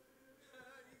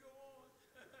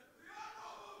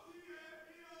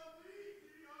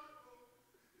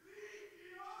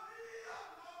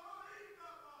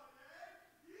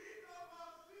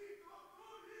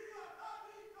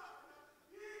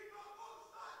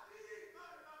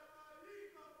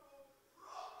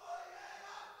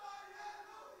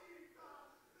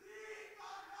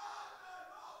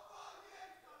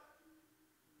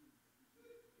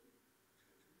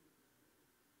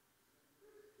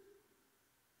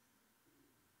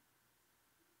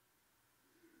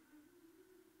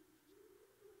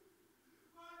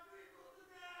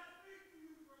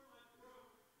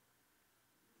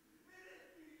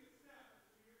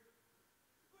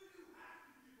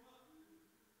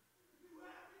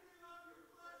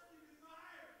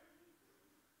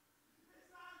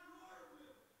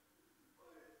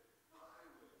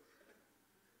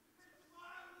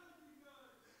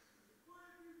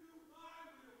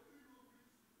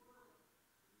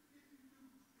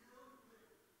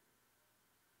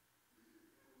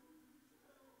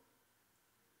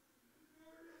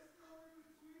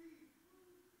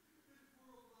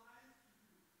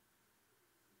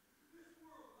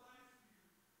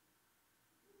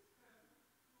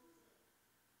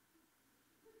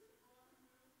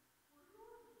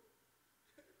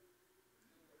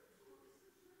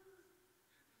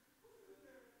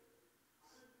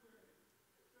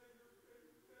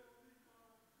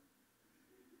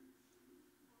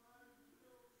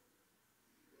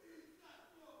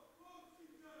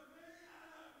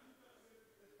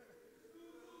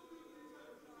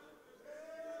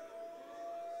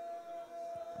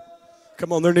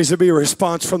 Come on, there needs to be a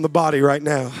response from the body right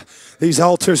now. These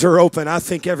altars are open. I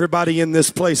think everybody in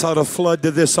this place ought to flood to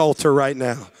this altar right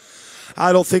now.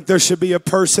 I don't think there should be a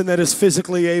person that is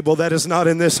physically able that is not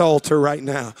in this altar right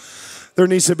now. There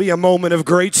needs to be a moment of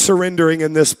great surrendering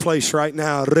in this place right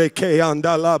now.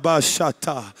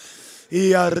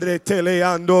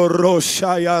 Iareteleando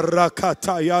roshaya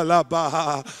rakataya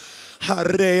labaha.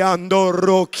 Hareando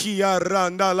rokia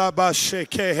randa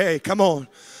labasheke. Come on.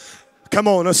 Come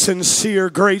on, a sincere,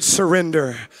 great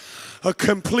surrender. A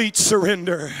complete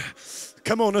surrender.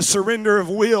 Come on, a surrender of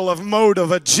will, of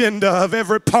motive, agenda, of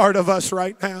every part of us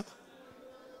right now.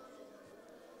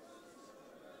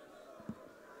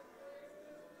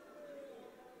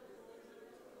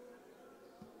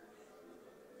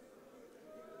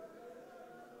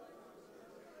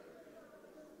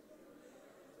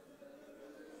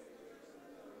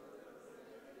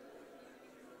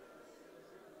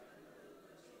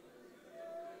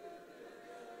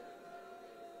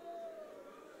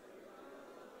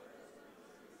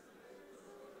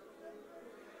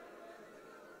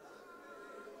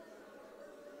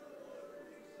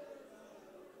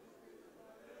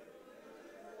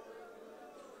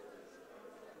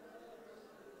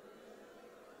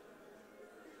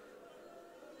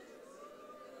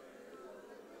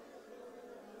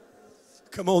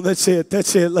 Come on, that's it.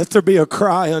 That's it. Let there be a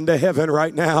cry unto heaven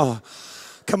right now.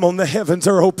 Come on, the heavens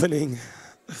are opening.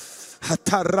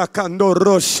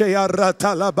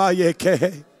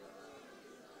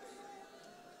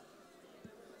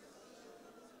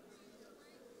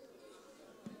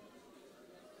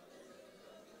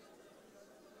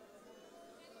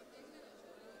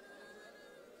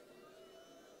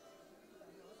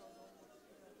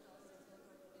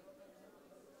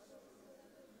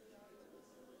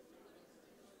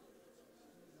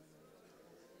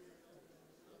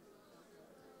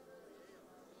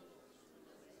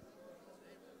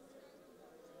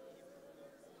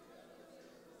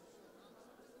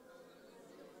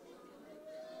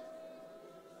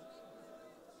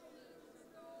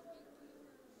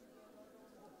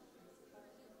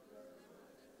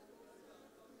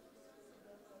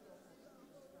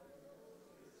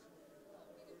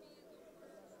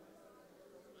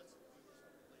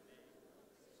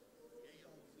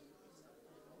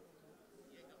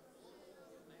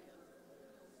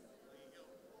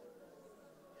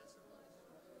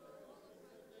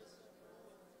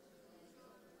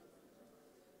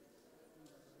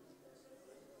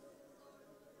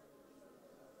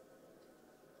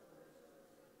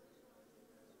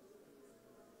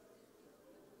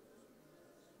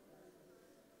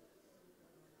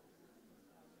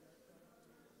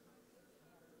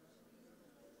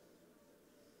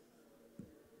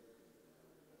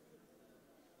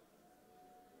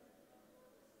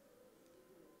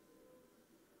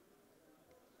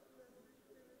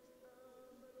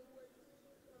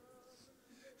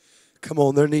 Come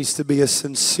on, there needs to be a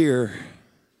sincere,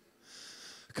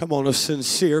 a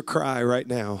sincere cry right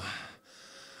now.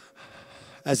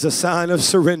 As a sign of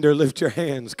surrender, lift your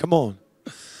hands. Come on.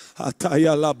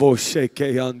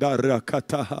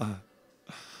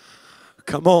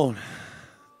 Come on.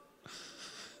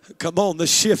 Come on, the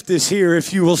shift is here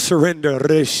if you will surrender.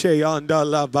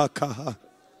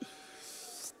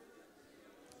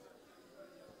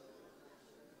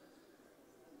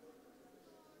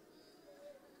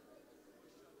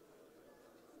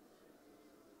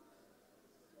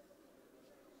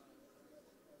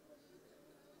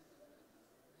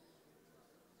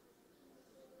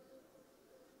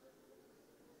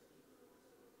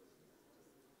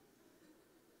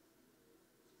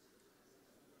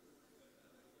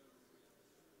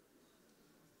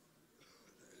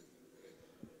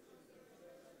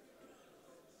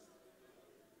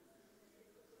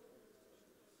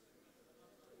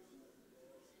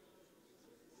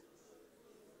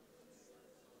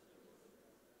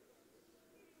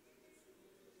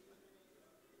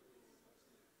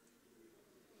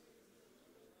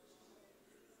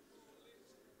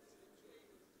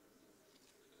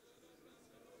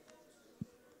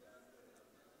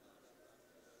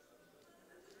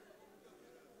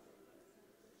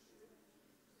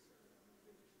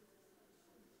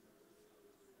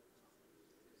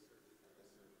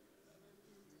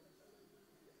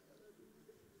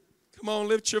 Come on,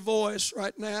 lift your voice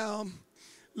right now.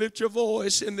 Lift your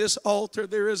voice in this altar.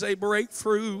 There is a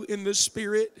breakthrough in the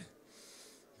Spirit.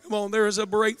 Come on, there is a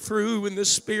breakthrough in the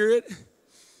Spirit.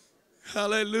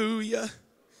 Hallelujah.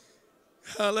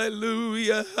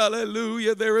 Hallelujah.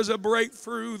 Hallelujah. There is a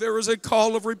breakthrough. There is a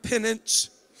call of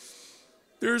repentance.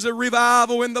 There's a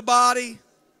revival in the body.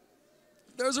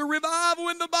 There's a revival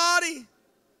in the body.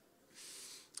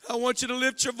 I want you to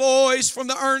lift your voice from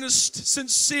the earnest,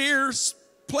 sincere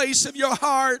place of your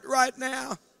heart right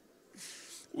now.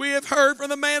 We have heard from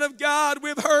the man of God. We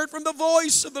have heard from the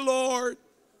voice of the Lord.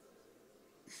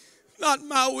 Not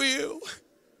my will,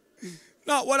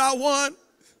 not what I want.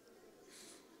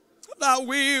 Thy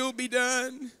will be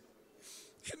done.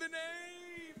 In the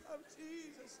name of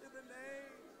Jesus, in the name.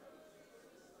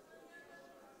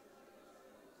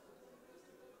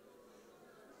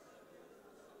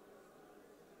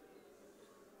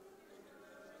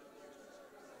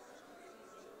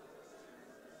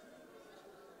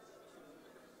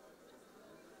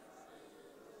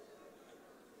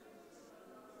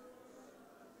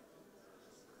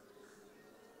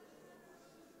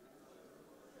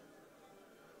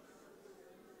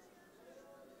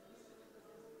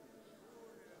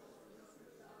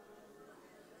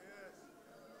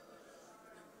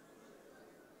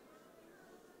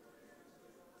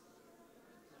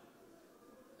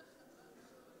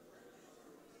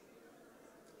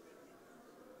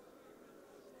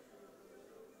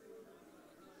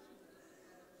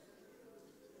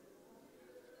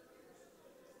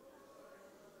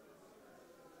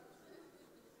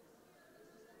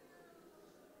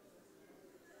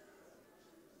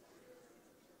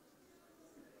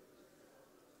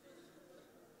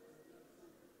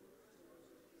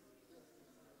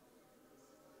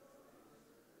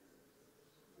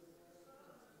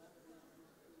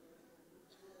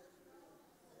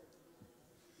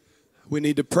 We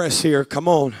need to press here. Come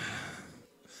on.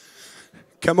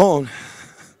 Come on.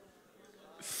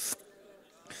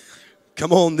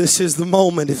 Come on. This is the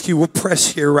moment if you will press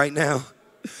here right now.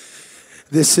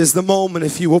 This is the moment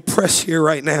if you will press here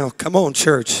right now. Come on,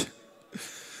 church.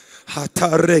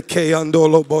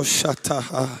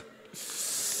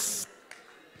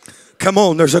 Come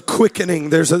on, there's a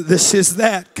quickening. This is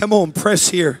that. Come on, press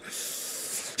here.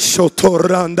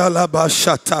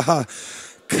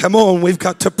 Come on, we've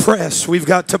got to press. We've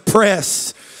got to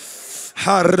press.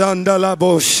 Come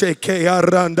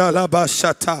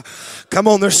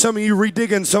on, there's some of you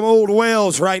redigging some old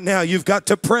wells right now. You've got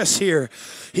to press here.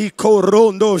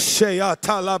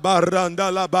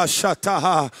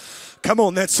 Come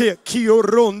on, that's it.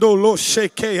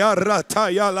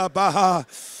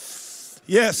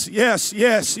 Yes, yes,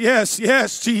 yes, yes,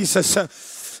 yes, Jesus.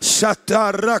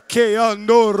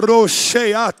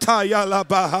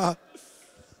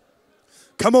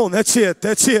 Come on, that's it,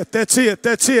 that's it, that's it,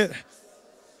 that's it.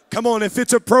 Come on, if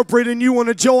it's appropriate and you want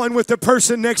to join with the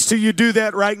person next to you, do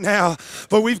that right now.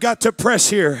 But we've got to press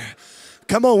here.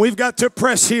 Come on, we've got to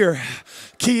press here.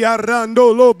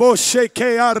 Kiarando lobo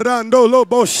sheke arando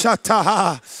lobo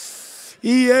shataha.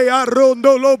 Ie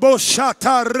arondo lobo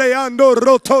shata reando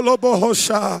roto lobo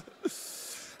hosha.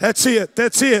 That's it,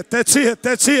 that's it, that's it,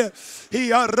 that's it.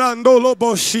 Iarando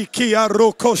lobo shiki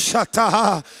aroko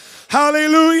shataha.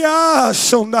 Hallelujah.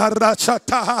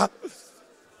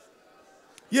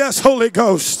 Yes, Holy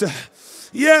Ghost.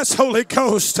 Yes, Holy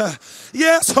Ghost.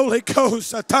 Yes, Holy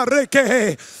Ghost.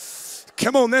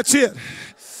 Come on, that's it.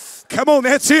 Come on,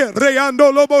 that's it.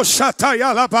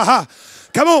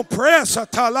 Come on, press.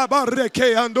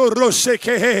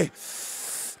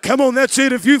 Come on, that's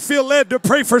it. If you feel led to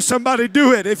pray for somebody,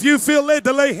 do it. If you feel led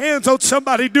to lay hands on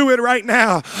somebody, do it right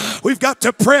now. We've got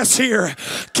to press here.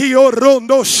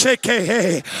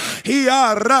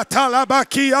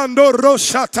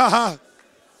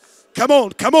 Come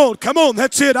on, come on, come on.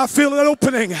 That's it. I feel it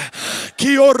opening.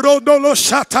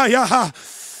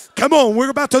 Come on,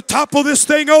 we're about to topple this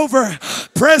thing over.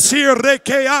 Press here.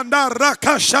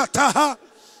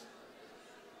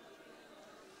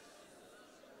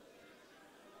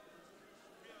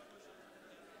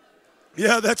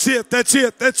 Yeah, that's it, that's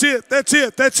it, that's it, that's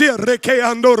it, that's it.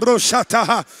 Rekeando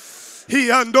roshataha.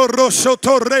 Hiando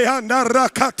roshotoreanda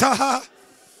rakataha.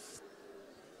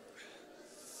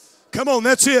 Come on,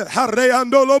 that's it.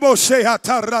 Hareando lobo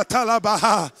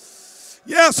sheataratalabaha.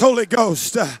 Yes, Holy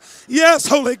Ghost. Yes,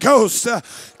 Holy Ghost.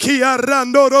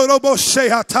 Kiarando lobo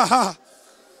sheataha.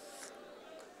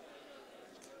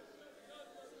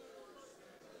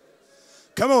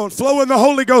 Come on, flow in the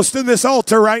Holy Ghost in this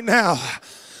altar right now.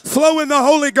 Flow in the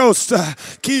Holy Ghost.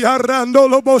 Kiarando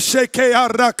lobo sheke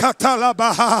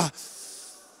arakatalabaha.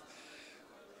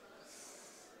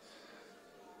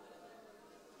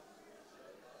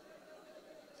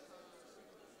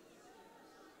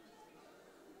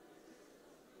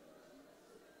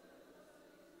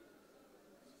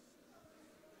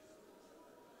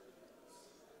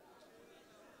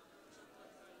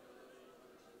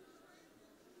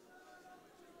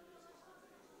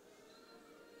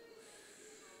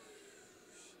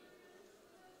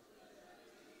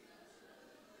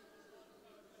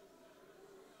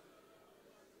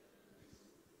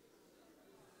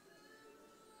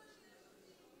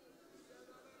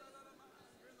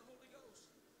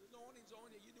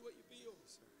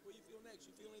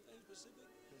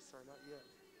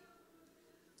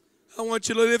 I want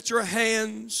you to lift your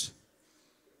hands.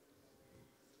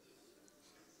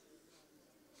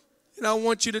 And I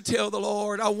want you to tell the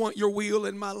Lord, I want your will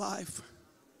in my life.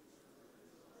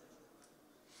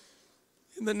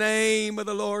 In the name of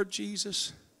the Lord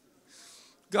Jesus.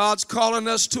 God's calling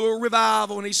us to a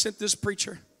revival, and He sent this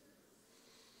preacher.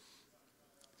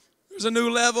 There's a new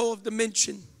level of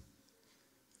dimension.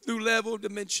 New level of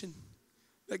dimension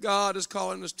that God is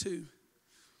calling us to.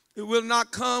 It will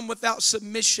not come without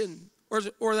submission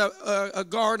or a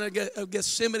Garden of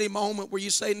Gethsemane moment where you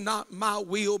say, not my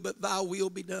will, but thy will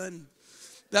be done.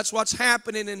 That's what's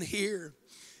happening in here,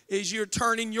 is you're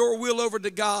turning your will over to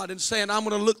God and saying, I'm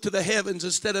going to look to the heavens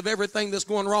instead of everything that's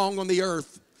going wrong on the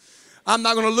earth. I'm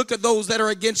not going to look at those that are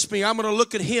against me. I'm going to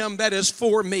look at Him that is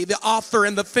for me, the author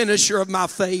and the finisher of my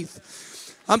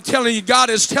faith. I'm telling you, God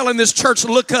is telling this church,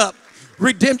 look up.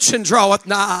 Redemption draweth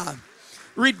nigh.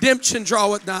 Redemption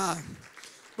draweth nigh.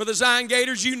 Brother Zion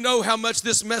Gators, you know how much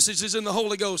this message is in the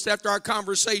Holy Ghost after our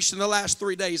conversation the last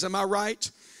 3 days. Am I right?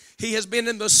 He has been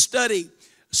in the study.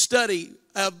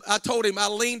 I told him I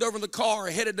leaned over in the car,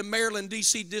 headed to Maryland,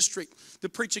 D.C. district to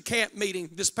preach a camp meeting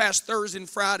this past Thursday and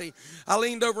Friday. I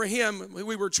leaned over him.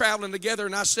 We were traveling together,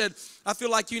 and I said, I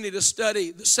feel like you need to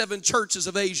study the 7 churches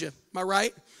of Asia. Am I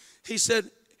right? He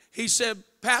said,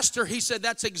 Pastor, he said,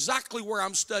 that's exactly where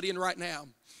I'm studying right now.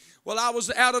 Well, I was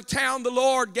out of town. The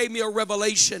Lord gave me a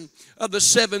revelation of the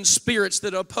 7 spirits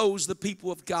that oppose the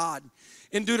people of God.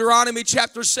 In Deuteronomy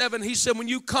chapter 7, he said, when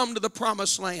you come to the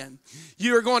promised land,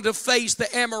 you are going to face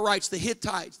the Amorites, the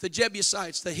Hittites, the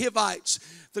Jebusites, the Hivites,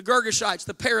 the Girgashites,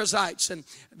 the Perizzites, and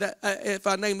if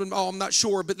I named them all, I'm not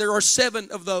sure, but there are 7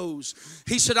 of those.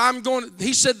 He said,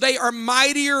 they are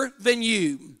mightier than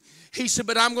you. He said,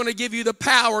 but I'm going to give you the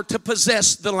power to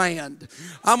possess the land.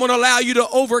 I'm going to allow you to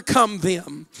overcome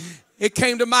them. It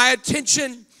came to my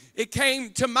attention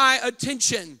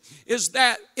is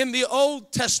that in the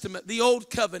Old Testament, the Old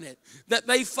Covenant, that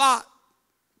they fought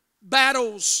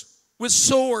battles with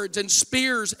swords and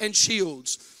spears and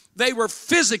shields. They were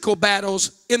physical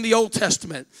battles in the Old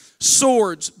Testament.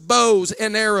 Swords, bows,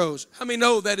 and arrows. How many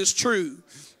know that is true?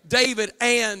 David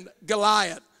and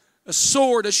Goliath. A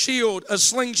sword, a shield, a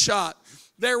slingshot.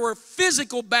 There were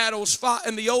physical battles fought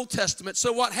in the Old Testament.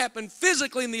 So what happened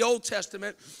physically in the Old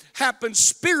Testament happened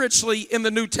spiritually in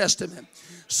the New Testament.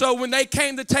 So when they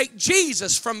came to take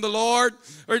Jesus from the Lord,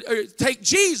 or take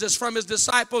Jesus from His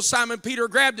disciples, Simon Peter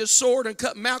grabbed his sword and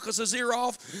cut Malchus's ear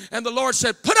off. And the Lord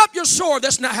said, put up your sword.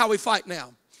 That's not how we fight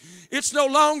now. It's no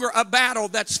longer a battle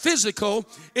that's physical.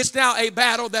 It's now a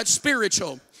battle that's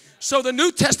spiritual. So the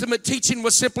New Testament teaching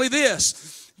was simply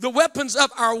this. The weapons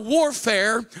of our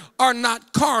warfare are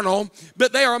not carnal,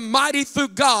 but they are mighty through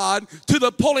God to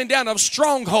the pulling down of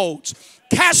strongholds,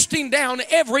 casting down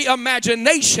every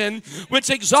imagination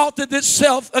which exalted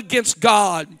itself against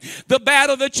God. The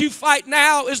battle that you fight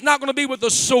now is not going to be with a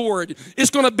sword.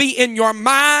 It's going to be in your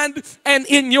mind and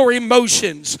in your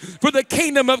emotions. For the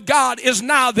kingdom of God is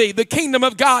nigh thee. The kingdom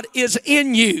of God is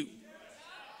in you.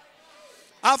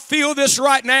 I feel this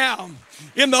right now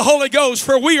in the Holy Ghost,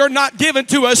 for we are not given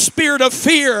to a spirit of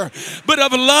fear, but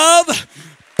of love,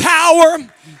 power,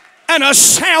 and a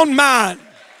sound mind.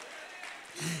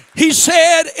 He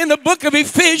said in the book of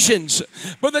Ephesians,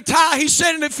 he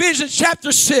said in Ephesians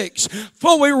chapter 6,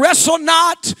 for we wrestle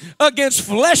not against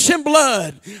flesh and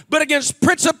blood, but against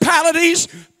principalities,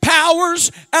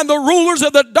 powers, and the rulers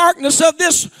of the darkness of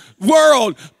this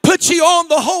world. Put ye on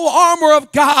the whole armor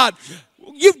of God.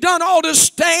 You've done all to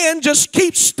stand, just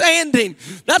keep standing.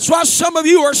 That's why some of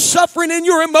you are suffering in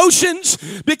your emotions,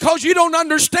 because you don't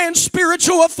understand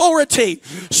spiritual authority,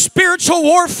 spiritual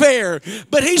warfare.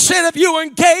 But He said, if you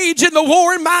engage in the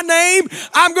war in my name,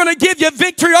 I'm going to give you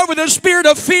victory over the spirit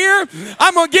of fear.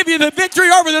 I'm going to give you the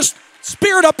victory over the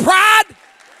spirit of pride.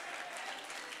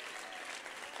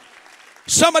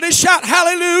 Somebody shout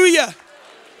hallelujah.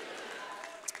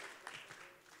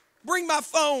 Bring my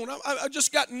phone. I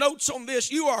just got notes on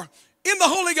this. You are in the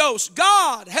Holy Ghost.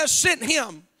 God has sent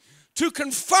Him to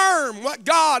confirm what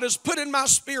God has put in my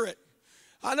spirit.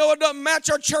 I know it doesn't match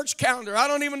our church calendar. I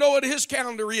don't even know what His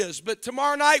calendar is. But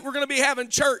tomorrow night we're going to be having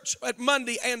church at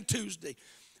Monday and Tuesday.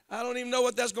 I don't even know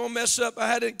what that's going to mess up. I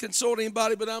hadn't consulted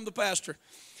anybody, but I'm the pastor.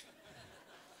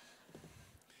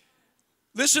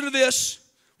 Listen to this.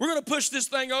 We're going to push this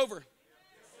thing over.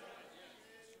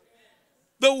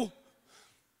 The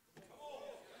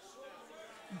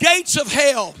gates of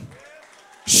hell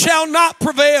shall not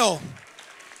prevail.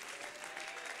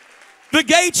 The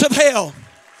gates of hell.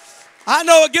 I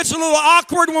know it gets a little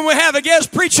awkward when we have a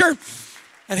guest preacher,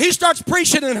 And he starts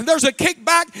preaching, and there's a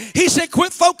kickback. He said,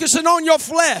 quit focusing on your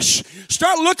flesh.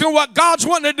 Start looking what God's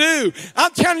wanting to do.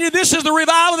 I'm telling you, this is the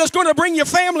revival that's going to bring your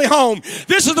family home.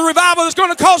 This is the revival that's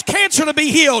going to cause cancer to be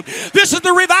healed. This is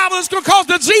the revival that's going to cause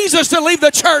diseases to leave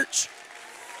the church.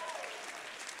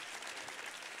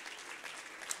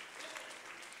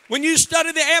 When you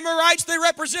study the Amorites, they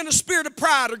represent a spirit of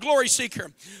pride or glory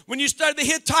seeker. When you study the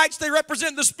Hittites, they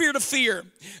represent the spirit of fear.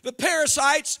 The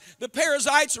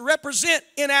Perizzites represent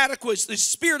inadequacy, the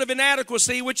spirit of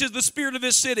inadequacy, which is the spirit of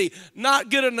this city. Not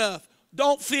good enough.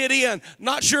 Don't fit in.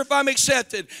 Not sure if I'm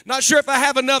accepted. Not sure if I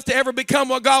have enough to ever become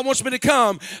what God wants me to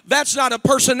become. That's not a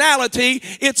personality.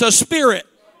 It's a spirit.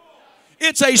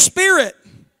 It's a spirit.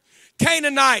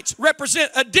 Canaanites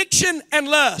represent addiction and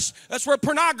lust. That's where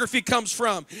pornography comes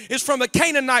from. It's from the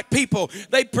Canaanite people.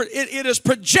 It is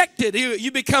projected.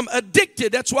 You become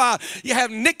addicted. That's why you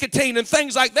have nicotine and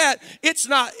things like that. It's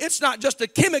not just a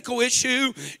chemical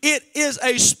issue. It is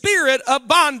a spirit of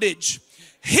bondage.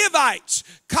 Hivites,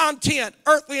 content,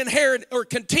 earthly inherit, or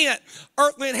content,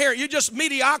 earthly inherit. You're just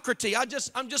mediocrity. I'm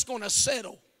just going to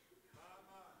settle.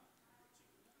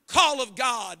 Call of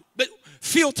God, but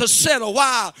feel to settle.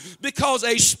 Why? Because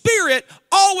a spirit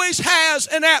always has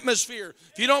an atmosphere.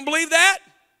 If you don't believe that,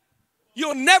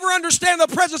 you'll never understand the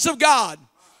presence of God.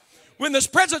 When the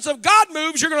presence of God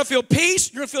moves, you're going to feel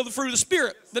peace. You're going to feel the fruit of the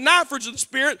Spirit, the 9 fruits of the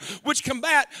Spirit, which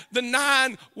combat the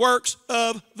 9 works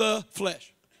of the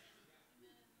flesh.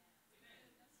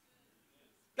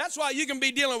 That's why you can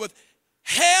be dealing with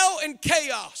hell and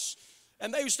chaos.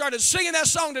 And they started singing that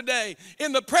song today,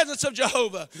 in the presence of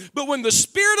Jehovah. But when the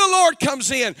Spirit of the Lord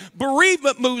comes in,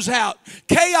 bereavement moves out.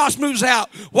 Chaos moves out.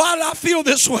 Why did I feel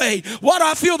this way? Why do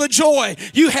I feel the joy?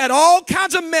 You had all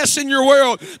kinds of mess in your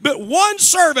world. But one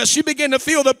service, you begin to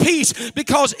feel the peace,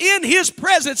 because in His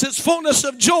presence is fullness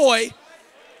of joy.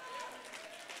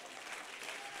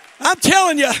 I'm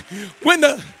telling you, when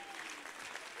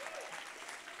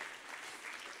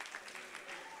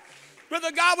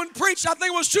Brother Godwin preached, I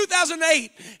think it was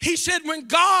 2008. He said, when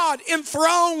God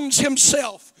enthrones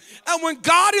Himself, and when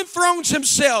God enthrones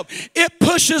Himself, it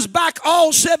pushes back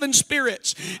all 7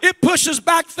 spirits. It pushes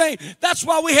back things. That's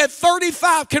why we had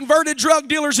 35 converted drug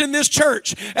dealers in this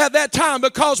church at that time,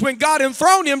 because when God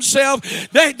enthroned Himself,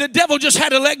 the devil just had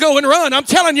to let go and run. I'm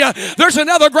telling you, there's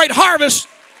another great harvest.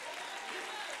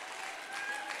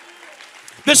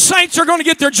 The saints are going to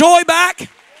get their joy back,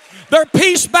 their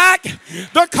peace back,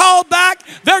 their call back,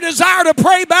 their desire to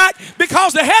pray back,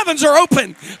 because the heavens are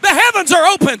open. The heavens are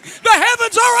open. The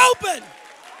heavens are open.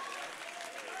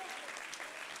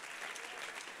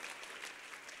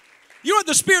 You know what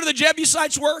the spirit of the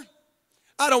Jebusites were?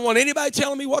 I don't want anybody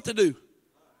telling me what to do.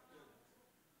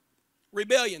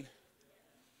 Rebellion.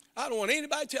 I don't want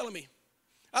anybody telling me.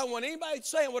 I don't want anybody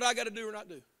saying what I got to do or not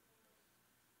do.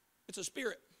 It's a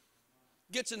spirit.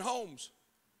 Gets in homes.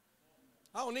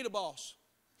 I don't need a boss.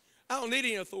 I don't need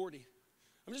any authority.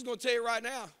 I'm just going to tell you right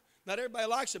now, not everybody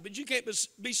likes it, but you can't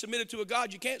be submitted to a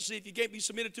God you can't see if you can't be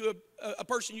submitted to a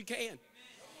person you can.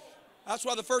 That's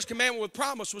why the first commandment with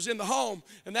promise was in the home,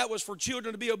 and that was for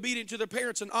children to be obedient to their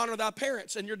parents and honor thy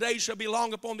parents, and your days shall be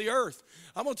long upon the earth.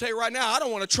 I'm going to tell you right now, I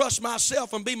don't want to trust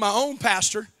myself and be my own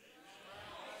pastor.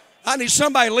 I need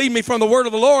somebody to lead me from the word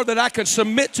of the Lord that I can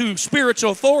submit to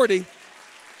spiritual authority.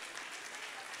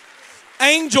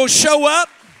 Angels show up.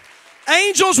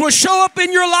 Angels will show up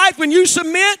in your life when you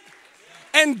submit,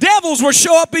 and devils will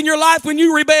show up in your life when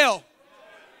you rebel.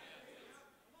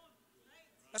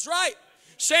 That's right.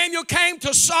 Samuel came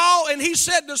to Saul, and he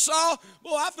said to Saul,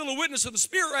 boy, I feel a witness of the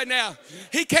Spirit right now.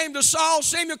 He came to Saul,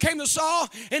 Samuel came to Saul,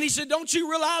 and he said, don't you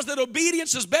realize that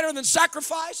obedience is better than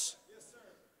sacrifice? Yes, sir.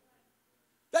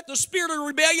 That the spirit of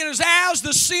rebellion is as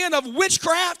the sin of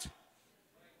witchcraft.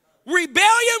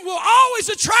 Rebellion will always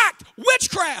attract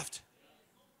witchcraft.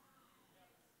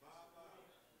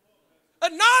 A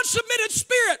non-submitted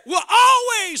spirit will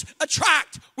always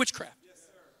attract witchcraft.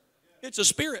 It's a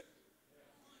spirit.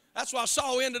 That's why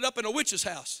Saul ended up in a witch's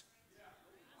house.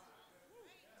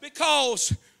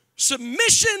 Because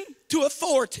submission to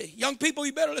authority. Young people,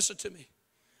 you better listen to me.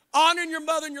 Honoring your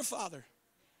mother and your father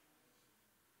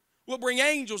will bring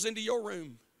angels into your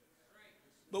room.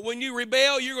 But when you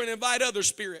rebel, you're going to invite other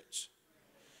spirits.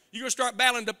 You're going to start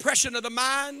battling depression of the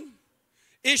mind,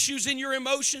 issues in your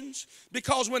emotions,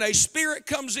 because when a spirit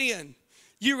comes in,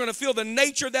 you're going to feel the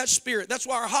nature of that spirit. That's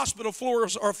why our hospital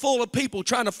floors are full of people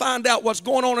trying to find out what's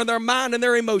going on in their mind and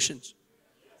their emotions,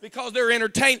 because they're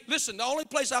entertained. Listen, the only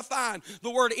place I find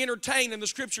the word entertain in the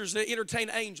scriptures is to entertain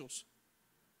angels.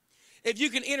 If you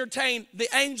can entertain the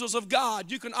angels of God,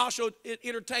 you can also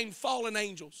entertain fallen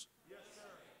angels.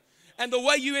 And the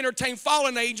way you entertain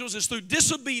fallen angels is through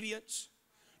disobedience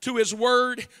to his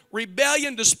word,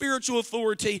 rebellion to spiritual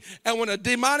authority. And when a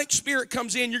demonic spirit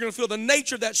comes in, you're going to feel the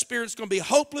nature of that spirit. It's going to be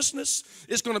hopelessness.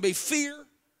 It's going to be fear.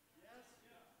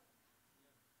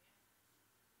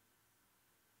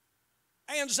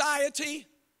 Anxiety.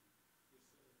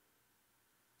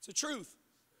 It's the truth.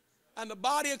 And the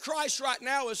body of Christ right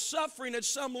now is suffering at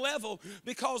some level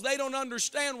because they don't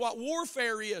understand what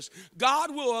warfare is.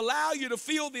 God will allow you to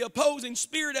feel the opposing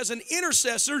spirit as an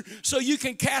intercessor so you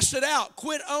can cast it out.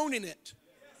 Quit owning it.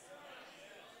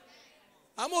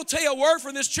 I'm going to tell you a word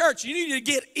from this church. You need to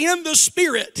get in the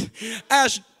spirit.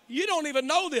 As you don't even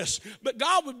know this, but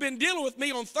God had been dealing with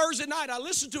me on Thursday night. I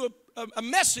listened to a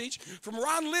message from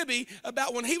Ron Libby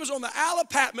about when he was on the Isle of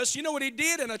Patmos. You know what he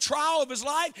did in a trial of his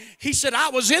life? He said, I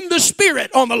was in the spirit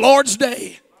on the Lord's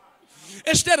day.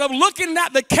 Instead of looking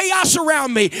at the chaos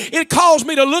around me, it calls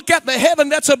me to look at the heaven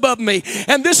that's above me.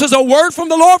 And this is a word from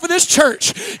the Lord for this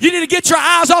church. You need to get your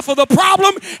eyes off of the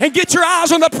problem and get your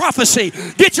eyes on the prophecy.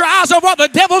 Get your eyes on what the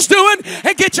devil's doing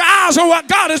and get your eyes on what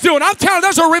God is doing. I'm telling you,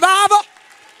 there's a revival.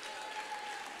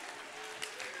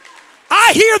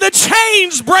 I hear the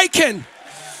chains breaking.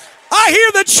 I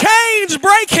hear the chains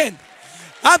breaking.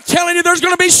 I'm telling you, there's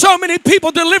going to be so many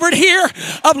people delivered here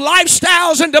of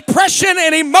lifestyles and depression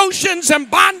and emotions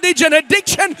and bondage and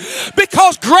addiction,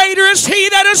 because greater is he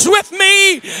that is with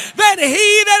me than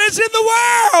he that is in the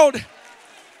world.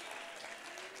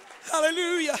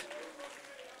 Hallelujah.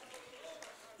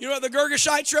 You know what the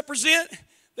Girgashites represent?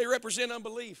 They represent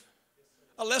unbelief,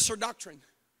 a lesser doctrine,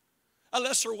 a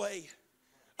lesser way.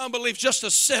 Unbelief just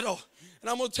to settle. And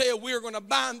I'm going to tell you, we're going to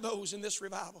bind those in this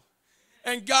revival.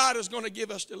 And God is going to give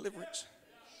us deliverance.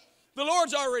 The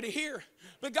Lord's already here.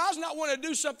 But God's not wanting to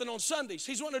do something on Sundays.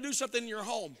 He's wanting to do something in your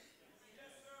home.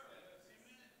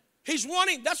 He's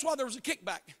wanting, that's why there was a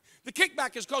kickback. The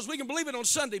kickback is because we can believe it on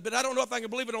Sunday, but I don't know if I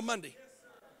can believe it on Monday.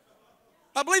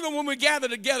 I believe it when we gather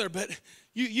together, but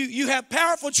you have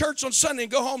powerful church on Sunday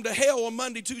and go home to hell on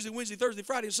Monday, Tuesday, Wednesday, Thursday,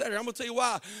 Friday, and Saturday. I'm going to tell you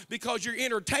why. Because you're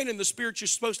entertaining the spirit you're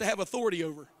supposed to have authority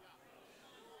over.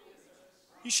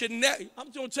 You should never,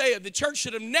 I'm going to tell you, the church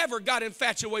should have never got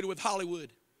infatuated with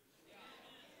Hollywood.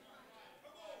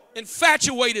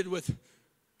 Infatuated with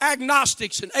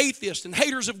agnostics and atheists and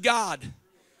haters of God.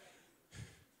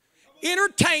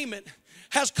 Entertainment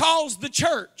has caused the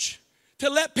church to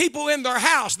let people in their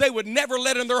house they would never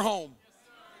let in their home.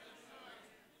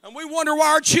 And we wonder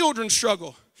why our children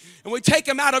struggle. And we take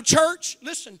them out of church.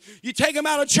 Listen, you take them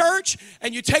out of church,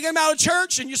 and you take them out of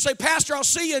church, and you say, Pastor, I'll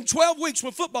see you in 12 weeks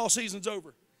when football season's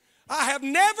over. I have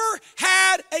never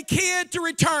had a kid to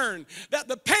return that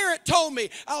the parent told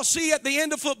me, I'll see you at the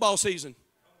end of football season.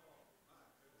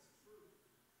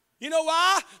 You know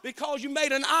why? Because you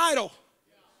made an idol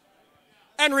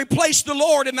and replaced the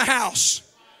Lord in the house.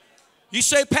 You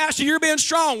say, Pastor, you're being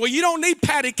strong. Well, you don't need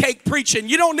patty cake preaching.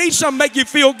 You don't need something to make you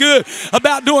feel good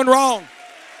about doing wrong.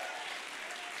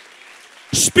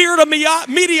 Spirit of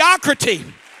mediocrity.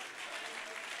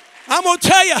 I'm going to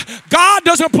tell you, God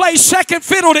doesn't play second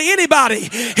fiddle to anybody.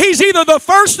 He's either the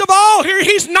first of all, or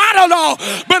he's not at all.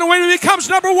 But when he becomes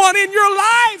number one in your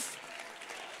life,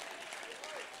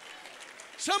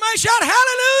 somebody shout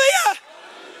hallelujah.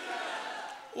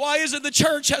 Why is it the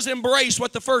church has embraced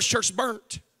what the first church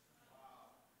burnt?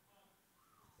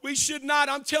 We should not.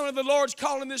 I'm telling you, the Lord's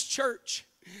calling this church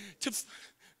to.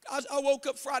 I woke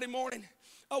up Friday morning.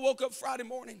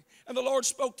 And the Lord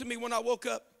spoke to me when I woke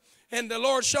up. And the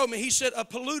Lord showed me, he said, a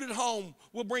polluted home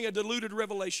will bring a diluted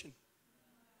revelation.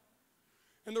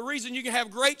 And the reason you can have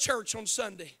great church on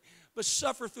Sunday but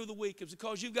suffer through the week is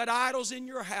because you've got idols in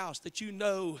your house that you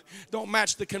know don't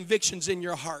match the convictions in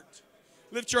your heart.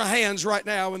 Lift your hands right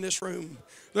now in this room.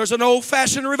 There's an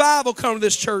old-fashioned revival coming to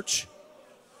this church.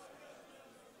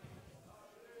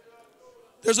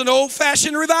 There's an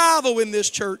old-fashioned revival in this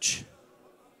church.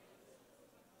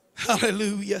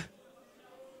 Hallelujah.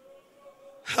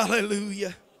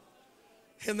 Hallelujah.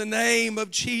 In the name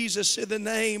of Jesus, in the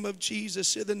name of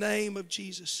Jesus, in the name of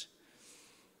Jesus.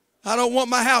 I don't want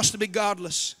my house to be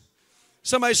godless.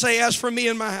 Somebody say, as for me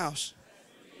and my house,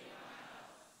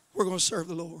 we're going to serve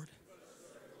the Lord.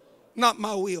 Not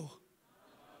my will,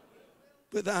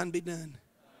 but thine be done.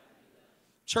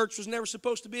 Church was never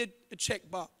supposed to be a check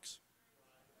box.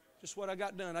 Just what I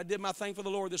got done. I did my thing for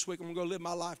the Lord this week. I'm going to go live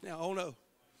my life now. Oh, no.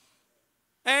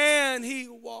 And he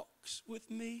walks with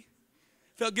me.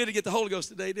 Felt good to get the Holy Ghost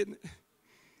today, didn't it?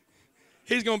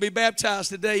 He's going to be baptized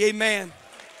today. Amen.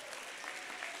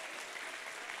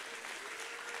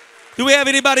 Do we have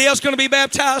anybody else going to be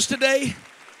baptized today?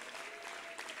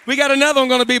 We got another one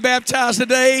going to be baptized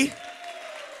today.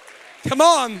 Come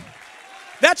on.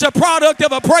 That's a product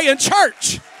of a praying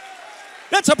church.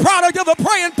 That's a product of a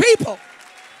praying people.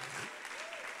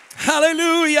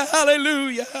 Hallelujah,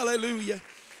 hallelujah, hallelujah.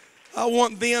 I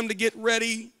want them to get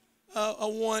ready. I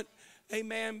want,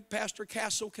 amen, Pastor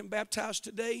Castle can baptize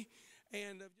today.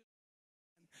 And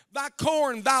thy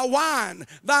corn, thy wine,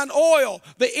 thine oil,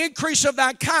 the increase of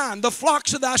thy kind, the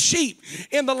flocks of thy sheep,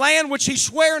 in the land which he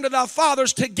sware unto thy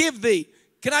fathers to give thee.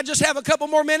 Can I just have a couple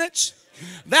more minutes?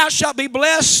 Thou shalt be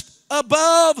blessed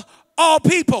above all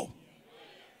people.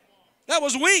 That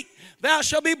was weak. Thou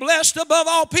shalt be blessed above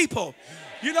all people.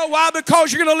 You know why?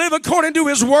 Because you're going to live according to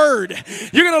his word.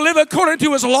 You're going to live according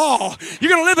to his law. You're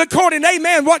going to live according,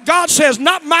 amen, what God says,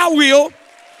 not my will.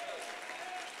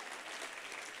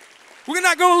 We're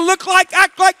not going to look like,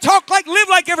 act like, talk like, live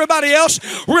like everybody else.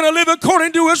 We're going to live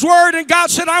according to his word. And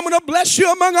God said, I'm going to bless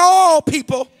you among all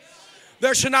people.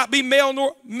 There shall not be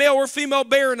male or female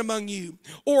barren among you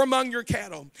or among your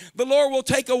cattle. The Lord will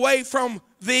take away from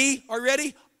thee, are you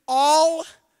ready? All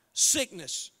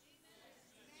sickness.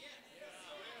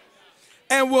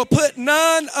 And will put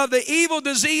none of the evil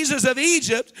diseases of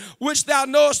Egypt, which thou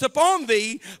knowest upon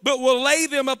thee, but will lay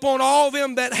them upon all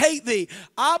them that hate thee.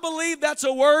 I believe that's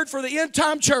a word for the end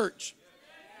time church.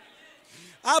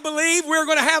 I believe we're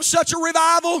going to have such a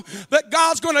revival that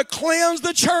God's going to cleanse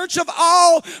the church of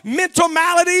all mental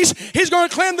maladies. He's going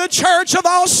to cleanse the church of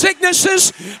all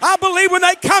sicknesses. I believe when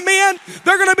they come in,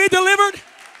 they're going to be delivered.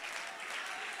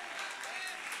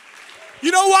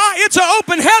 You know why? It's an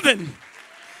open heaven.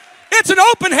 It's an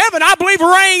open heaven. I believe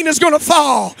rain is going to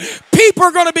fall. People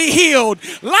are going to be healed.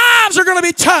 Lives are going to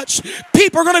be touched.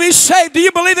 People are going to be saved. Do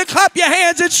you believe it? Clap your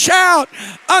hands and shout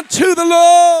unto the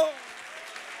Lord.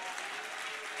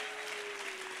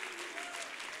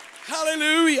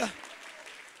 Hallelujah.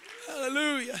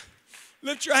 Hallelujah.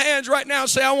 Lift your hands right now and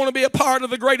say, I want to be a part of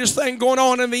the greatest thing going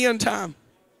on in the end time.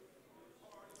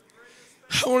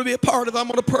 I want to be a part of it. I'm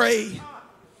going to pray.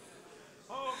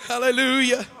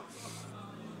 Hallelujah.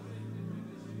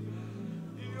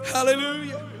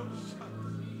 Hallelujah.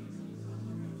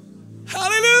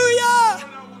 Hallelujah.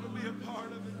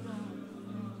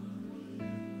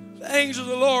 The angels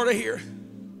of the Lord are here.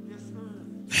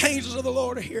 The angels of the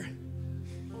Lord are here.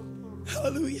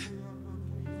 Hallelujah.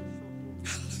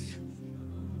 Hallelujah.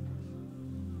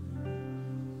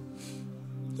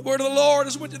 The word of the Lord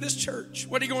has went to this church.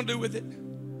 What are you going to do with it?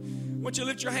 I want you to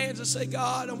lift your hands and say,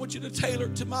 God, I want you to tailor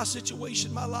it to my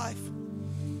situation, my life.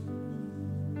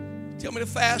 Tell me to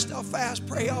fast, I'll fast.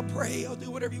 Pray, I'll pray. I'll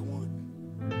do whatever you want.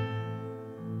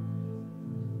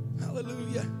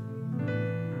 Hallelujah.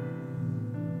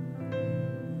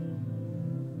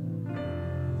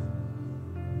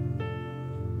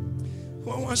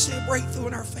 Well, I want to see a breakthrough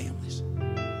in our families.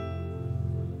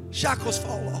 Shackles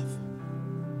fall off.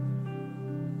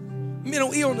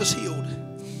 Mental illness healed.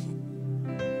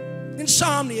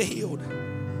 Insomnia healed.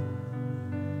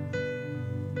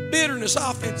 Bitterness,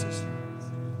 offenses.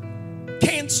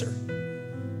 Cancer.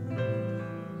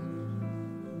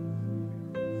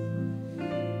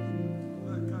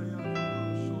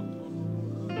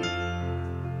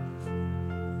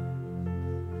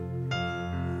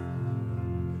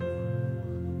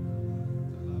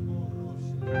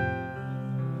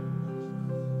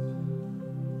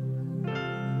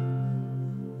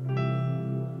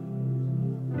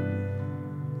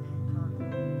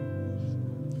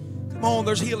 Come on,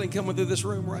 there's healing coming through this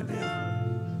room right now.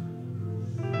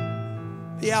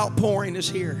 The outpouring is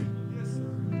here.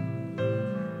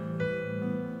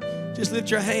 Just lift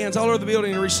your hands all over the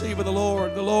building and receive of the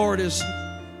Lord. The Lord is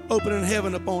opening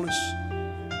heaven upon us.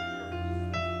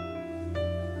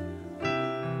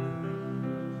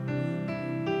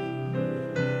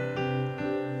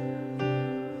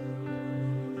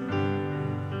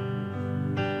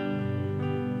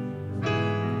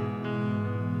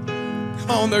 Come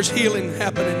on, there's healing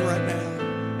happening right now.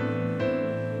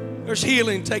 There's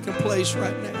healing taking place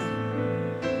right now.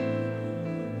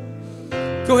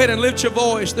 Go ahead and lift your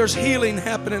voice. There's healing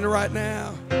happening right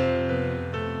now.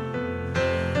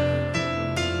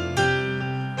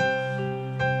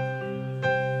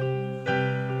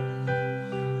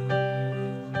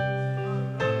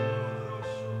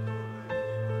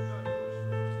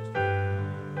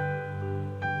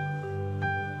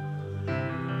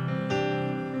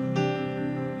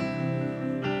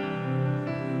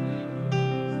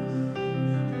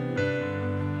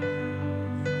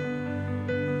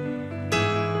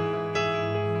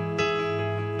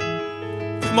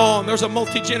 Come on, there's a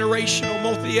multi-generational,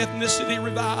 multi-ethnicity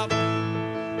revival.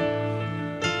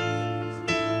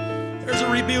 There's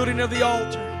a rebuilding of the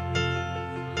altar.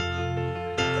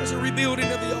 There's a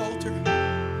rebuilding of the altar.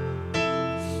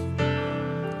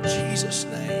 In Jesus'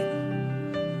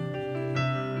 name.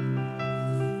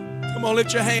 Come on,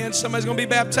 lift your hands. Somebody's going to be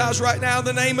baptized right now in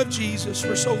the name of Jesus.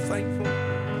 We're so thankful.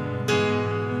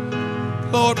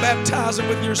 Lord, baptize them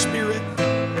with your Spirit.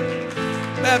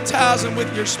 Baptize them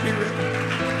with your Spirit.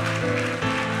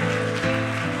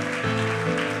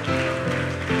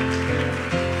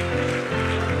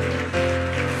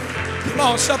 Come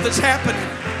on, something's happening.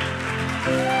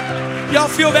 Y'all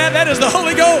feel that? That is the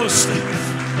Holy Ghost.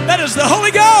 That is the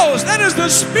Holy Ghost. That is the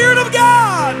Spirit of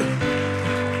God.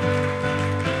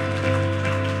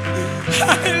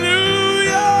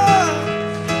 Hallelujah.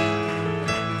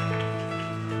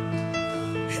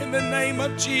 In the name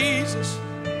of Jesus.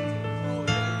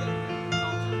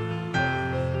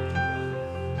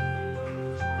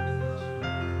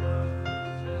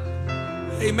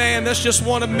 Amen. That's just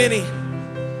one of many.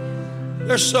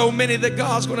 There's so many that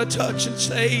God's going to touch and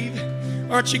save.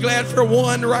 Aren't you glad for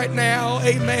one right now?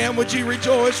 Amen. Would you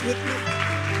rejoice with me?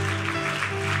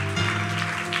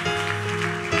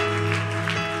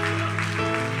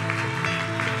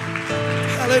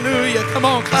 Hallelujah. Come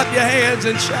on, clap your hands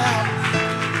and shout.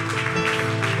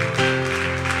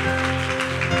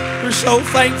 We're so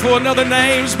thankful another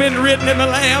name's been written in the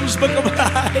Lamb's Book of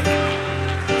Life.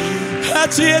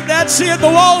 That's it. That's it. The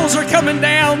walls are coming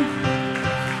down.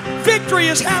 Victory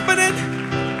is happening.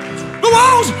 The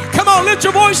walls. Come on, lift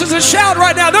your voices and shout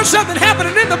right now. There's something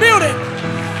happening in the building.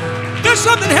 There's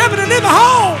something happening in the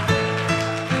home.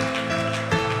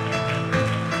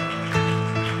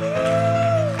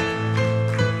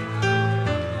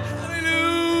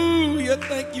 Hallelujah.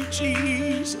 Thank you,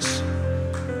 Jesus.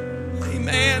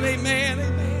 Amen, amen,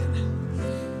 amen.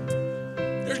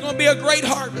 There's going to be a great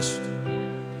harvest.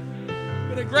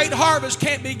 But a great harvest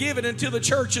can't be given until the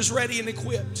church is ready and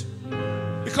equipped.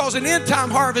 Because an end time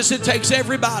harvest, it takes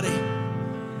everybody.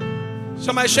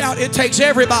 Somebody shout, it takes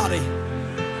everybody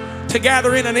to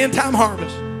gather in an end time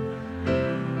harvest.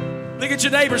 Look at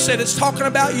your neighbor, said it's talking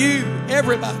about you,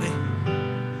 everybody.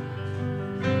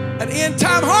 An end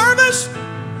time harvest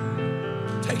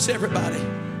takes everybody.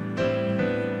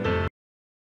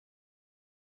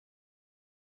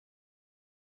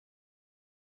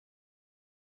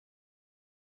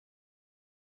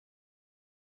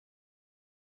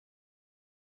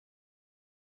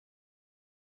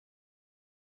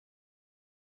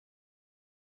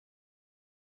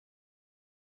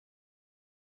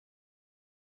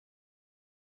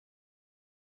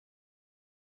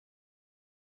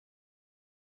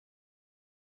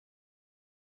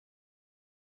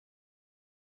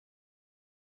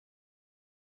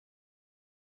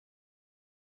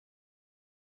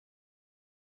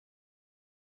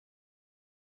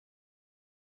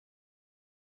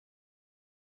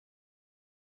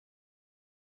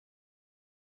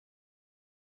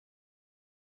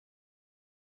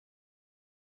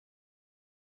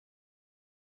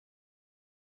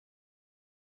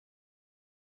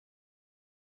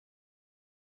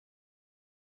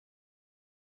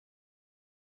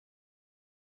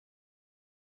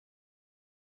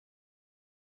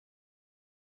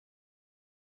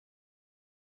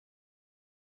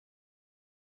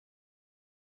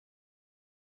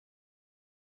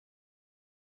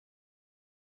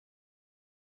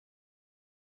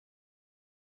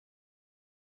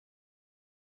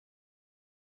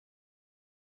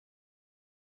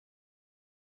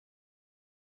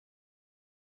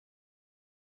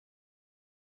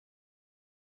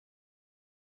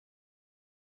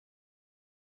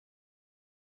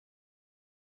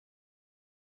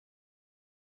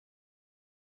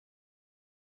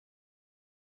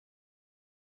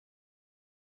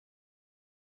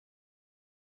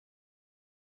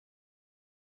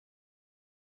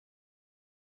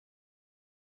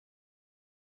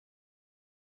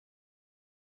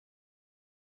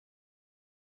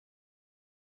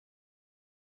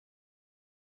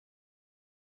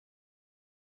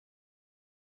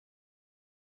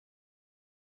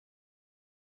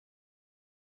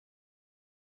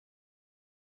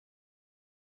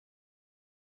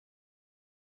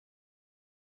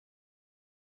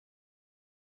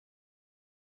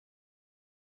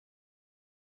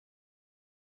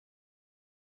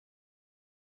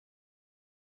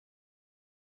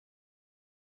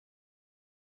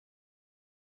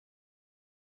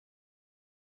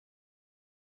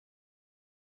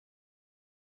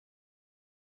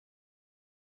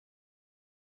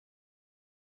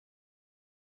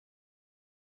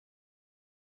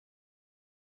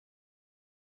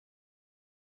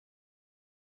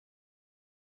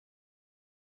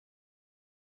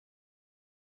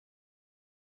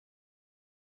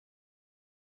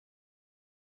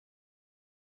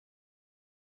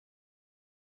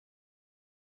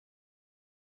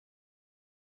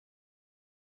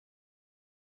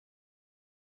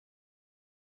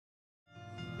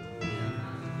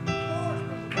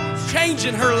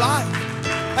 changing her life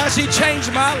as He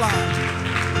changed my life.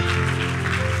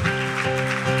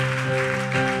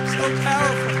 So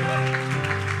powerful.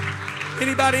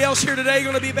 Anybody else here today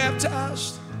going to be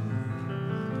baptized?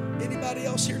 Anybody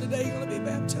else here today going to be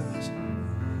baptized?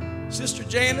 Sister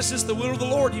Janice, it's the will of the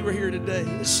Lord you were here today.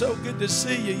 It's so good to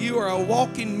see you. You are a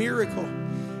walking miracle.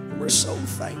 And we're so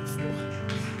thankful.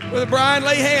 Brother Brian,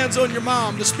 lay hands on your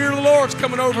mom. The Spirit of the Lord's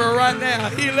coming over her right now.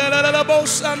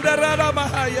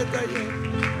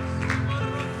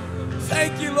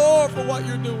 Thank you, Lord, for what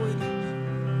you're doing.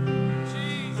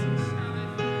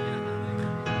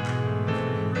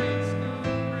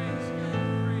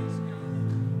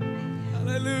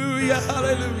 Hallelujah,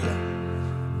 hallelujah.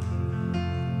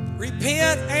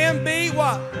 Repent and be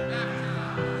what?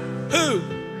 Who?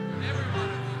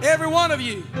 Every one of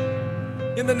you.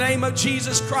 In the name of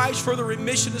Jesus Christ for the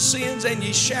remission of sins, and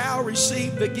ye shall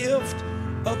receive the gift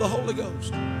of the Holy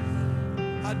Ghost.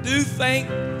 I do think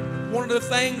one of the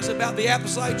things about the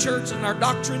Apostolic Church and our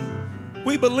doctrine,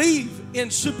 we believe in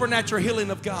supernatural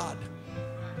healing of God,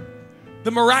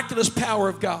 the miraculous power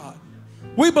of God.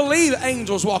 We believe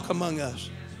angels walk among us.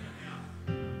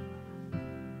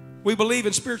 We believe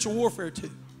in spiritual warfare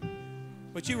too.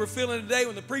 What you were feeling today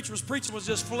when the preacher was preaching was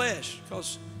just flesh,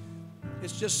 because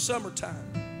it's just summertime.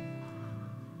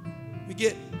 We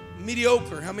get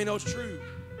mediocre. How many know it's true?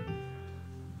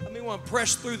 How many want to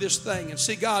press through this thing and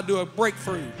see God do a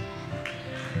breakthrough?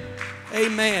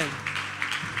 Amen.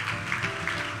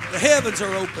 The heavens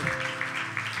are open.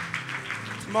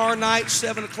 Tomorrow night,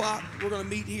 7 o'clock, we're going to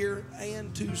meet here,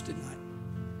 and Tuesday night.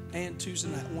 I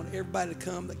want everybody to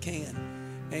come that can.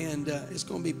 And it's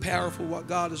going to be powerful what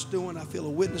God is doing. I feel a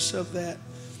witness of that.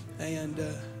 And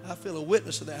I feel a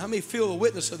witness of that. How many feel a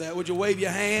witness of that? Would you wave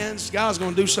your hands? God's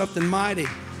going to do something mighty.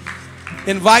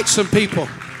 Invite some people.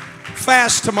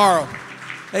 Fast tomorrow.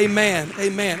 Amen.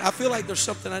 Amen. I feel like there's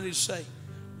something I need to say.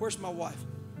 Where's my wife?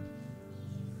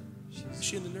 Is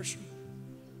she in the nursery?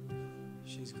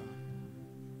 She's gone.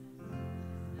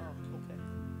 Oh, okay.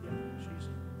 Yeah,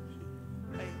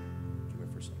 hey, come here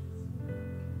for a second.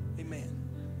 Amen.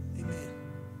 Amen.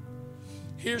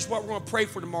 Here's what we're going to pray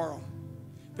for tomorrow.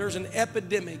 There's an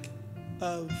epidemic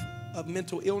of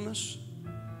mental illness,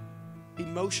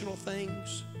 emotional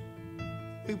things.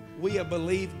 We have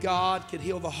believed God could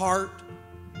heal the heart,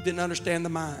 didn't understand the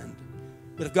mind.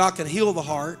 But if God can heal the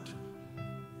heart,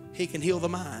 He can heal the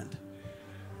mind.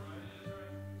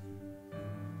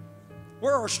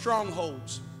 Where are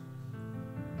strongholds?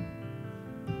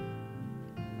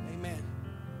 Amen.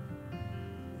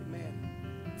 Amen.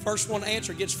 First one to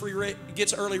answer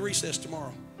gets early recess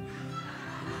tomorrow.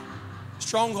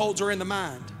 Strongholds are in the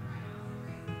mind.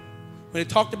 When He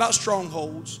talked about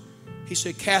strongholds, He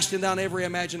said, casting down every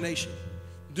imagination.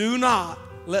 Do not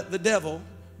let the devil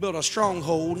build a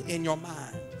stronghold in your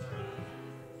mind.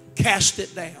 Cast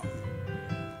it down.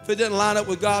 If it doesn't line up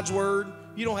with God's word,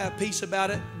 you don't have peace about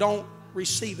it, don't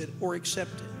receive it or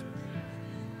accept it.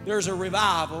 There's a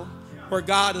revival where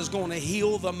God is going to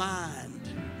heal the mind.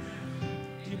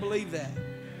 Do you believe that?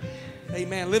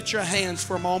 Amen. Lift your hands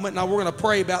for a moment. Now we're going to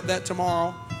pray about that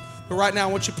tomorrow. But right now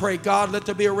I want you to pray, God, let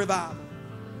there be a revival.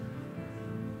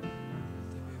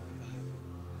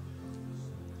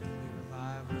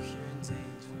 Revival here in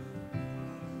Zanesville.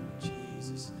 In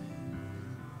Jesus' name.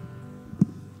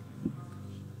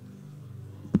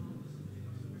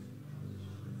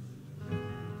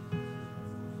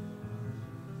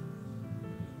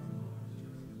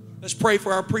 Let's pray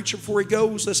for our preacher before he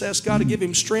goes. Let's ask God to give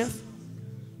him strength.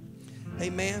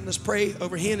 Amen. Let's pray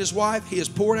over he and his wife. He has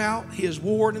poured out. He has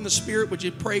warred in the Spirit. Would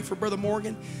you pray for Brother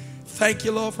Morgan? Thank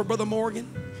you, Lord, for Brother Morgan.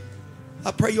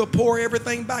 I pray you'll pour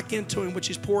everything back into him which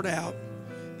he's poured out.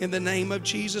 In the name of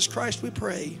Jesus Christ we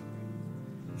pray.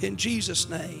 In Jesus'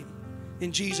 name.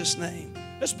 In Jesus' name.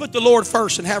 Let's put the Lord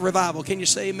first and have revival. Can you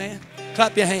say amen?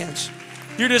 Clap your hands.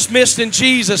 You're dismissed in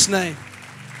Jesus' name.